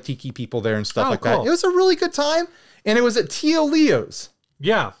lot of like Tiki people there and stuff like that. It was a really good time. And it was at Tio Leo's.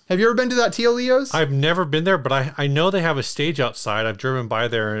 Yeah. Have you ever been to that Tio Leo's? I've never been there, but I know they have a stage outside. I've driven by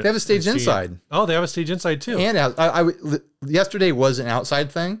there. They have a stage inside. Oh, they have a stage inside too. And yesterday was an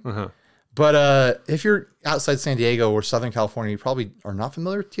outside thing. But if you're outside San Diego or Southern California, you probably are not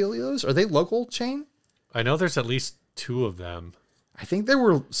familiar with Tio Leo's. Are they local chain? I know there's at least 2 of them. I think they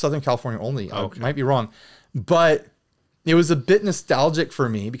were Southern California only. Okay. I might be wrong. But it was a bit nostalgic for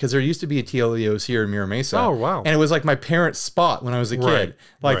me because there used to be a Tio Leo's here in Mira Mesa. Oh, wow. And it was like my parents' spot when I was a kid.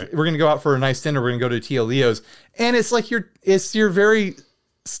 We're going to go out for a nice dinner. We're going to go to Tio Leo's. And it's like your very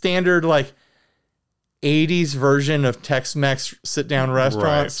standard, like, 80s version of Tex-Mex sit-down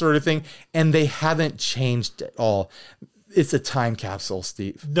restaurant sort of thing. And they haven't changed at all. It's a time capsule,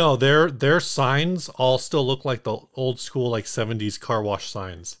 Steve. No, their signs all still look like the old school, like, 70s car wash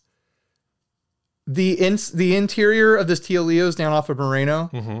signs. The interior of this Tio Leo's down off of Moreno,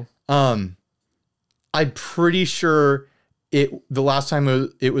 I'm pretty sure the last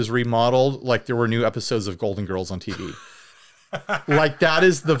time it was remodeled, like there were new episodes of Golden Girls on TV. Like that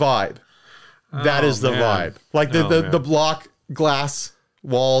is the vibe. That is the vibe. Like the block glass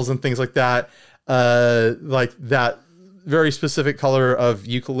walls and things like that. Like that very specific color of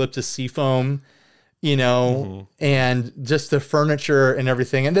eucalyptus seafoam. You know, and just the furniture and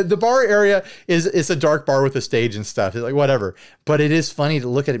everything. And the bar area is a dark bar with a stage and stuff. It's like, whatever. But it is funny to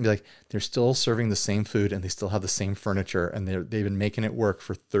look at it and be like, they're still serving the same food and they still have the same furniture. And they've been making it work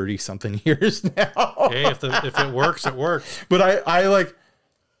for 30-something years now. Hey, if it works, it works. But I like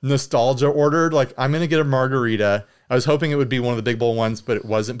nostalgia ordered. Like, I'm going to get a margarita. I was hoping it would be one of the big bowl ones, but it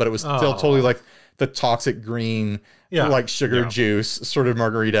wasn't. But it was still totally like the toxic green, like sugar juice sort of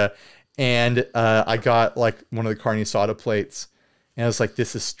margarita. And I got like one of the carne asada plates, and I was like,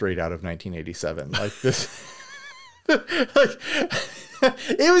 "This is straight out of 1987." Like this, like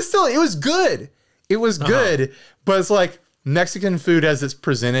it was good. It was good, but it's like Mexican food as it's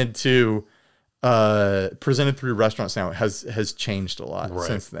presented through restaurants now has changed a lot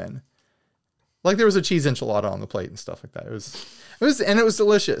since then. Like there was a cheese enchilada on the plate and stuff like that. It was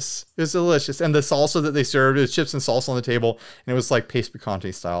delicious. It was delicious. And the salsa that they served, it was chips and salsa on the table. And it was like paste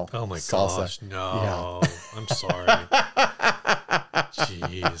picante style. Oh my salsa. Gosh. No, I'm sorry.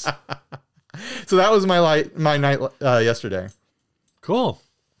 Jeez. So that was my night yesterday. Cool.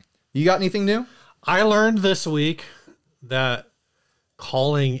 You got anything new? I learned this week that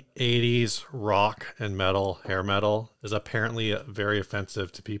calling 80s rock and metal hair metal is apparently very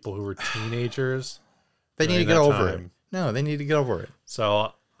offensive to people who were teenagers. They need to get over it. No, they need to get over it.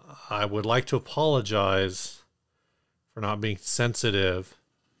 So I would like to apologize for not being sensitive.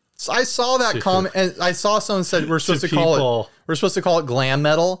 So I saw that comment, and I saw someone said we're supposed to call it glam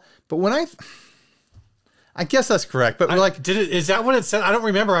metal. But when I guess that's correct. But like, is that what it said? I don't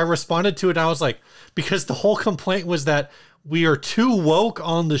remember. I responded to it and I was like, because the whole complaint was that we are too woke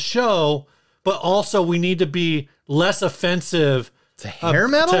on the show, but also we need to be less offensive to hair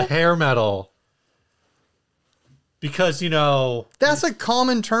metal. Because, you know, that's a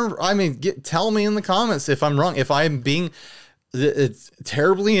common term. I mean, tell me in the comments if I'm wrong. If I'm being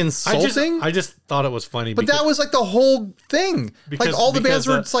terribly insulting. I just thought it was funny. But that was like the whole thing. Like all the bands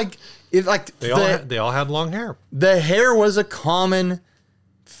were, it's like, they all had long hair. The hair was a common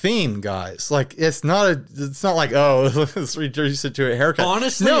theme, guys. Like it's not like, oh, let's reduce it to a haircut.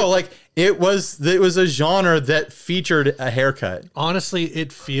 Honestly, no, like it was a genre that featured a haircut. Honestly,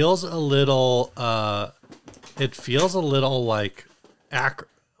 it feels a little like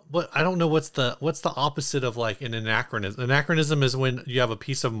what I don't know what's the opposite of like an anachronism. Anachronism is when you have a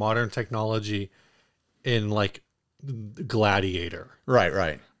piece of modern technology in like Gladiator.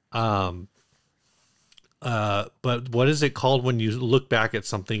 Right. But what is it called when you look back at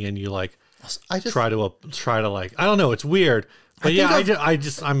something and you like try to like, I don't know, it's weird. But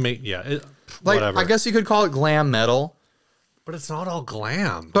whatever. I guess you could call it glam metal. But it's not all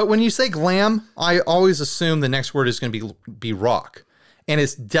glam. But when you say glam, I always assume the next word is going to be rock. And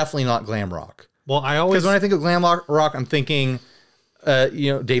it's definitely not glam rock. Well, because when I think of glam rock, I'm thinking,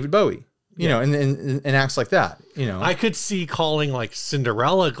 David Bowie, you know, and acts like that, you know. I could see calling like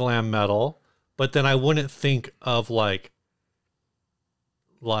Cinderella glam metal, but then I wouldn't think of like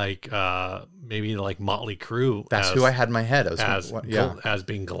maybe like Motley Crue. That's who I had in my head. As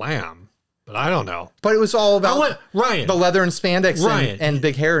being glam. But I don't know. But it was all about Ryan, the leather and spandex and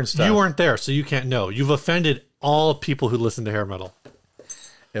big hair and stuff. You weren't there, so you can't know. You've offended all people who listen to hair metal.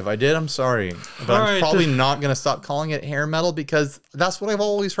 If I did, I'm sorry. But I'm probably not going to stop calling it hair metal because that's what I've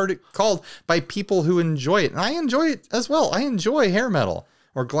always heard it called by people who enjoy it. And I enjoy it as well. I enjoy hair metal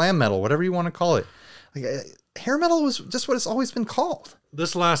or glam metal, whatever you want to call it. Like, hair metal was just what it's always been called.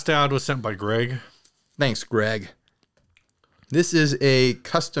 This last ad was sent by Greg. Thanks, Greg. This is a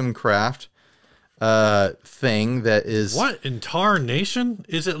custom craft thing that is... What in tar nation?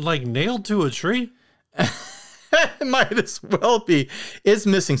 Is it like nailed to a tree? It might as well be. It's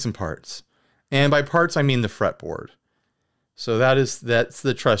missing some parts. And by parts, I mean the fretboard. So that's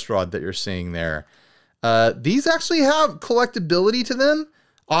the truss rod that you're seeing there. These actually have collectability to them.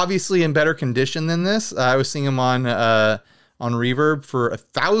 Obviously in better condition than this. I was seeing them on Reverb for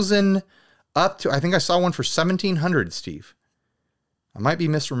 1,000 up to, I think I saw one for 1,700, Steve. I might be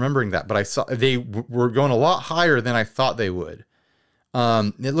misremembering that, but I saw they were going a lot higher than I thought they would.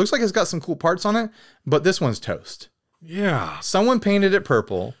 It looks like it's got some cool parts on it, but this one's toast. Yeah. Someone painted it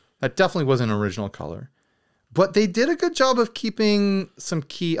purple. That definitely wasn't an original color. But they did a good job of keeping some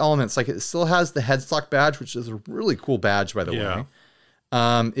key elements. Like it still has the headstock badge, which is a really cool badge, by the way.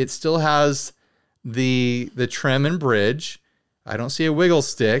 It still has the trim and bridge. I don't see a wiggle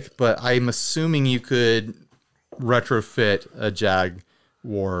stick, but I'm assuming you could retrofit a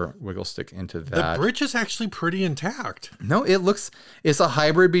Jaguar wiggle stick into that. The bridge is actually pretty intact. No, it's a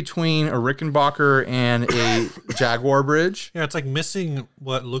hybrid between a Rickenbacker and a Jaguar bridge. Yeah, it's like missing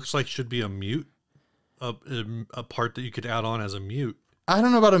what looks like should be a mute, a part that you could add on as a mute. I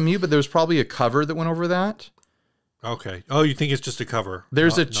don't know about a mute, but there's probably a cover that went over that. Okay. Oh, you think it's just a cover?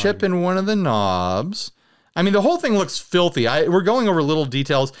 There's a chip in one of the knobs. I mean, the whole thing looks filthy. We're going over little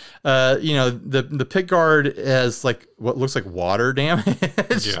details. The pick guard has like what looks like water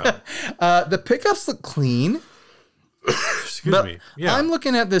damage. Yeah. The pickups look clean. Excuse me. Yeah. I'm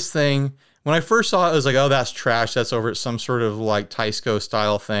looking at this thing. When I first saw it, I was like, oh, that's trash. That's over at some sort of like Tysco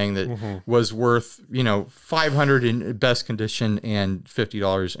style thing that was worth, $500 in best condition and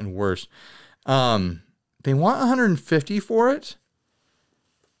 $50 in worse. They want $150 for it.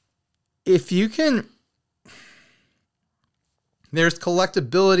 If you can... There's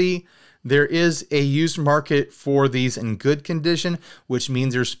collectability. There is a used market for these in good condition, which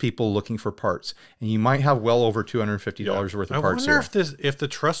means there's people looking for parts. And you might have well over $250 worth of parts here. I wonder if the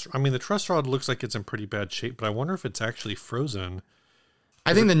truss rod looks like it's in pretty bad shape, but I wonder if it's actually frozen.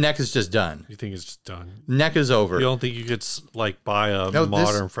 I think the neck is just done. You think it's just done? Neck is over. You don't think you could like buy a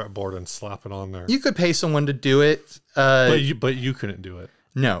modern fretboard and slap it on there? You could pay someone to do it. But you couldn't do it.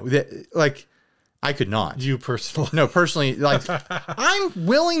 No, I could not. You personally? No, personally, like I'm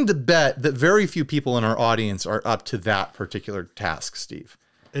willing to bet that very few people in our audience are up to that particular task, Steve.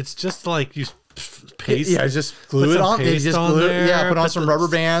 It's just like you paste. Yeah, just glue it on. Just glue it. Yeah, put on some rubber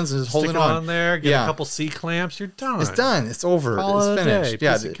bands and just hold it on there. Get a couple C clamps. You're done. It's done. It's over. It's finished.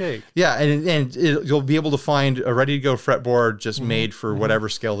 Yeah, piece of cake. Yeah, and you'll be able to find a ready to go fretboard just made for whatever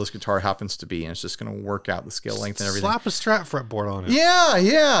scale this guitar happens to be, and it's just going to work out the scale length and everything. Slap a Strat fretboard on it.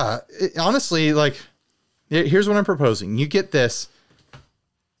 Yeah. Honestly, like Here's what I'm proposing. You get this.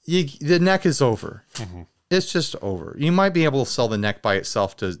 The neck is over. It's just over. You might be able to sell the neck by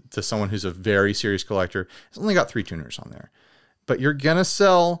itself to someone who's a very serious collector. It's only got 3 tuners on there. But you're going to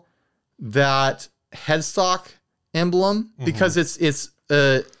sell that headstock emblem because it's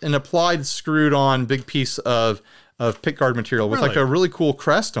an applied, screwed on big piece of pickguard material with like a really cool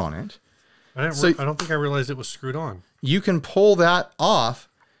crest on it. I don't think I realized it was screwed on. You can pull that off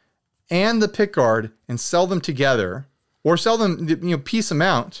and the pickguard and sell them together, or sell them, piece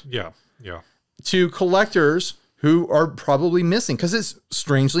amount. Yeah. To collectors who are probably missing because it's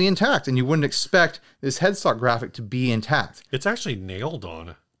strangely intact, and you wouldn't expect this headstock graphic to be intact. It's actually nailed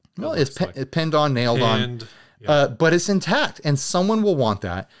on. Well, it's pinned on, nailed on, but it's intact, and someone will want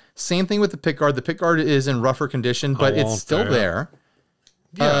that. Same thing with the pickguard. The pickguard is in rougher condition, but it's still there.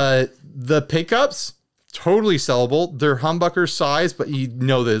 Yeah. The pickups, totally sellable. They're humbucker size, but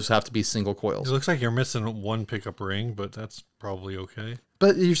those have to be single coils. It looks like you're missing one pickup ring, but that's probably okay.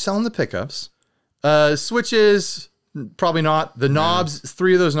 But you're selling the pickups. Switches, probably not. The knobs,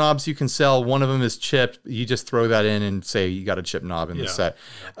 3 of those knobs you can sell. One of them is chipped. You just throw that in and say you got a chip knob in the set.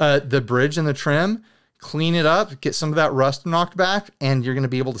 The bridge and the trim, clean it up, get some of that rust knocked back, and you're going to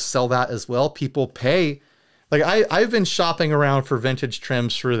be able to sell that as well. People pay. Like I've been shopping around for vintage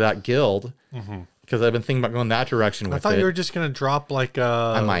trims for that guild because I've been thinking about going that direction with it. I thought you were just going to drop like a...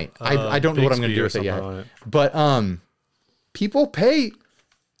 I might. I don't know what I'm going to do with it yet. But people pay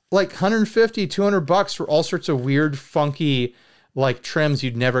like $150, $200 for all sorts of weird, funky, like trims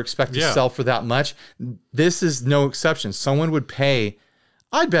you'd never expect to sell for that much. This is no exception. Someone would pay,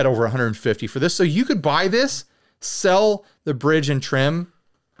 I'd bet, over $150 for this. So you could buy this, sell the bridge and trim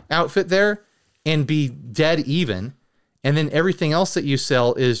outfit there, and be dead even. And then everything else that you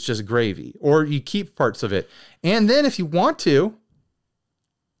sell is just gravy, or you keep parts of it. And then if you want to,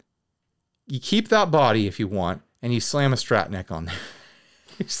 you keep that body if you want, and you slam a Strat neck on there.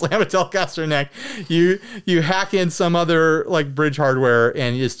 You slam a Telecaster neck, you hack in some other like bridge hardware,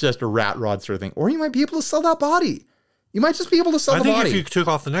 and it's just a rat rod sort of thing. Or you might be able to sell that body. You might just be able to sell the body. I think if you took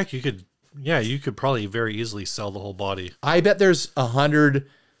off the neck, you could probably very easily sell the whole body. I bet there's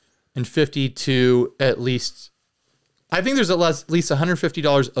 $150 to at least, I think there's at least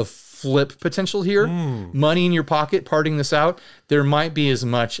 $150 of flip potential here. Money in your pocket, parting this out. There might be as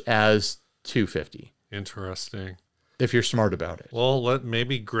much as $250. Interesting. If you're smart about it. Well,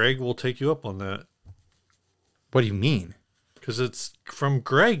 maybe Greg will take you up on that. What do you mean? Because it's from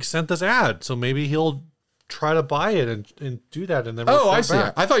Greg sent this ad, so maybe he'll try to buy it and do that, and then I see.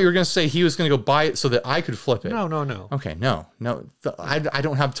 I thought you were going to say he was going to go buy it so that I could flip it. No. Okay, no. I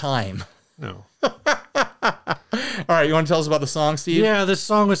don't have time. No. All right, you want to tell us about the song, Steve? Yeah, this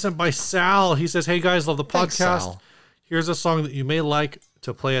song was sent by Sal. He says, "Hey guys, love the podcast. Thanks, Sal. Here's a song that you may like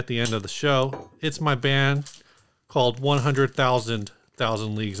to play at the end of the show. It's my band called 100,000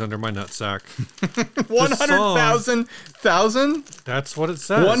 Leagues Under My Nutsack." 100,000? That's what it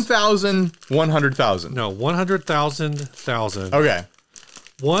says. 1,100,000. No, 100,000. Okay.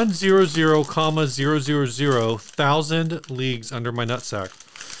 100,000,000 leagues under my nutsack.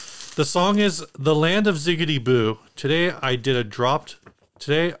 The song is "The Land of Ziggity Boo." Today I did dropped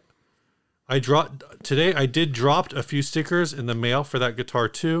a few stickers in the mail for that guitar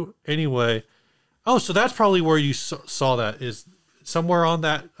too. Anyway, so that's probably where you saw that, is somewhere on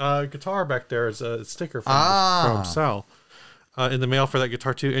that guitar back there is a sticker from Sal in the mail for that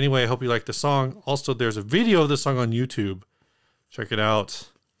guitar too. Anyway, I hope you like the song. Also, there's a video of the song on YouTube. Check it out.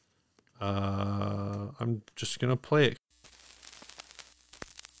 I'm just gonna play it.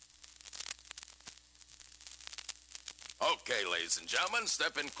 Okay, ladies and gentlemen,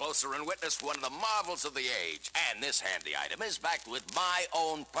 step in closer and witness one of the marvels of the age. And this handy item is backed with my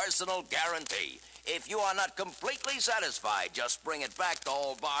own personal guarantee. If you are not completely satisfied, just bring it back to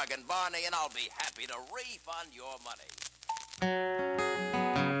old Bargain Barney and I'll be happy to refund your money.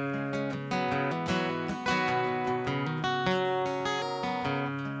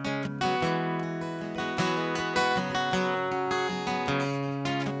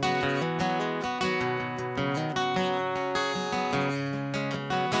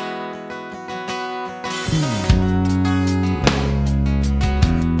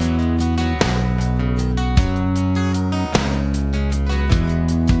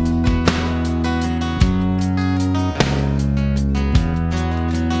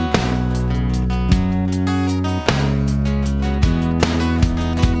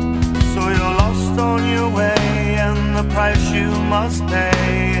 Price you must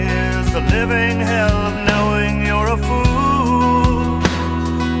pay is the living hell of knowing you're a fool.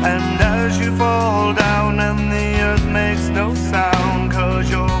 And as you fall down and the earth makes no sound, 'cause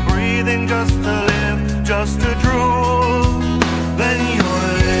you're breathing just to live, just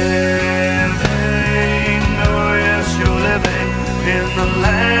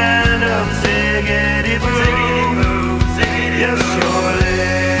land of ziggity boo. Yes, you're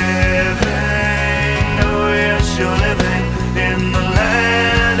living, oh yes, you're living in the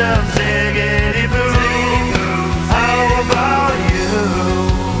land of ziggity boo. How about you?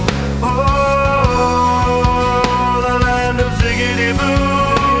 Oh, the land of ziggity boo.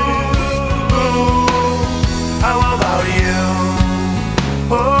 How about you?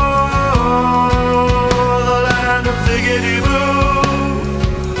 Oh, the land of ziggity boo.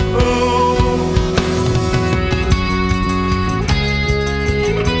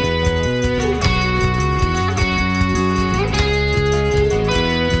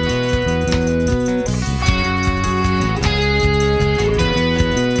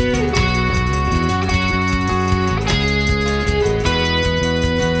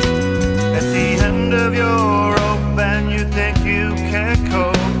 At the end of your rope and you think you can't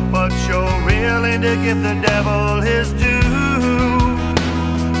cope, but you're willing to give the devil his due.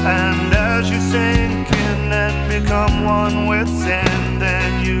 And as you sink in and become one with sin,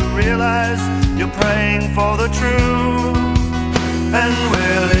 then you realize you're praying for the truth. And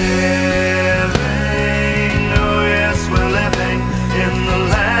we're living, oh yes, we're living in the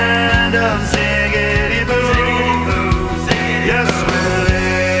land of ziggity boo. Yes, we're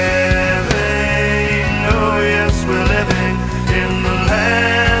living, oh yes, we're living in the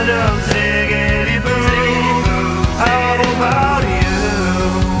land of ziggity boo. How about you?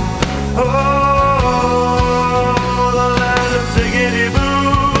 Oh, the land of ziggity boo.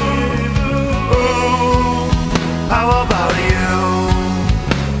 How about you?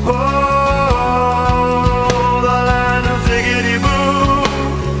 Oh, the land of ziggity boo.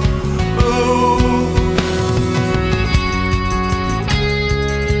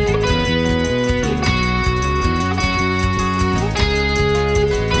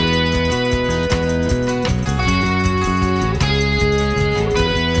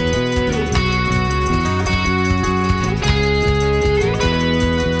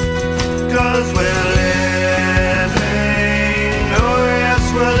 Cause we're living, oh yes,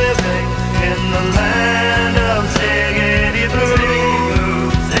 we're living in the land of ziggity boo.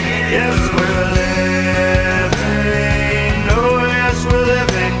 Yes, we're living, oh yes, we're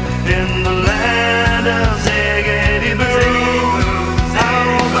living in the land of ziggity boo.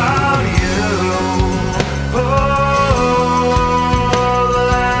 How about you? Oh, the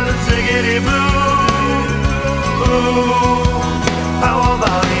land of ziggity boo. How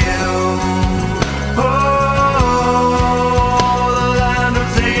about you? Oh, the land of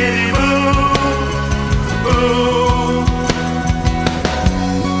ziggity boo.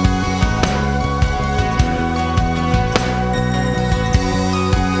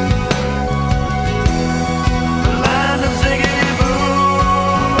 The land of ziggity boo.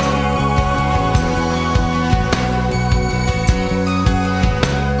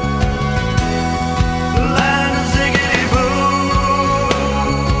 The land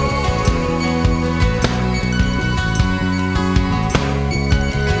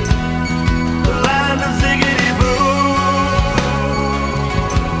of ziggity boo.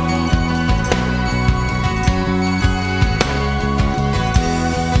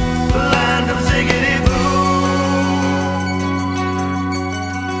 The land of ziggity boo.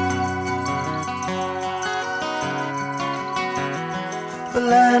 The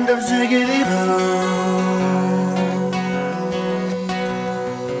land of ziggity boo.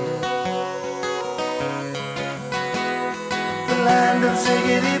 The land of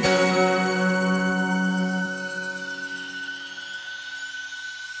ziggity boo.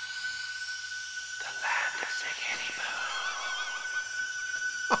 The land of ziggity boo.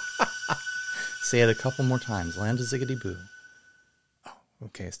 Say it a couple more times. Land of ziggity boo. Oh,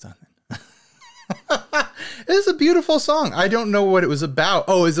 okay, it's done then. It is a beautiful song. I don't know what it was about.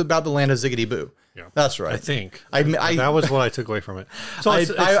 Oh, it's about the land of ziggity boo. Yeah, that's right. I think I that was what I took away from it. So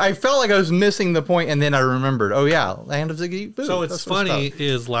I felt like I was missing the point, and then I remembered. Oh yeah, land of ziggity boo. So it's That's what funny about.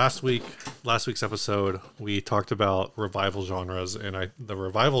 is last week's episode we talked about revival genres, and the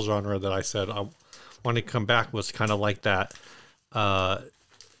revival genre that I said I want to come back was kind of like that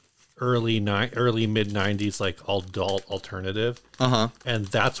early mid 90s like adult alternative. And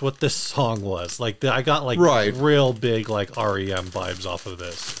that's what this song was. Like I got like real big like REM vibes off of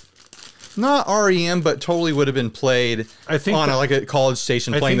this. Not REM, but totally would have been played. I think on like a college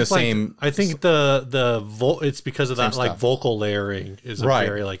station playing the same. I think it's because of that like vocal layering is a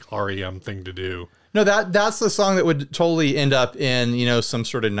very like REM thing to do. No, that's the song that would totally end up in, you know, some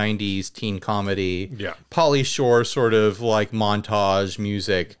sort of 90s teen comedy. Yeah. Pauly Shore sort of like montage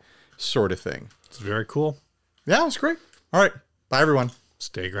music sort of thing. It's very cool. Yeah, it's great. All right. Bye, everyone.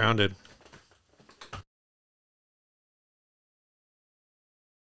 Stay grounded.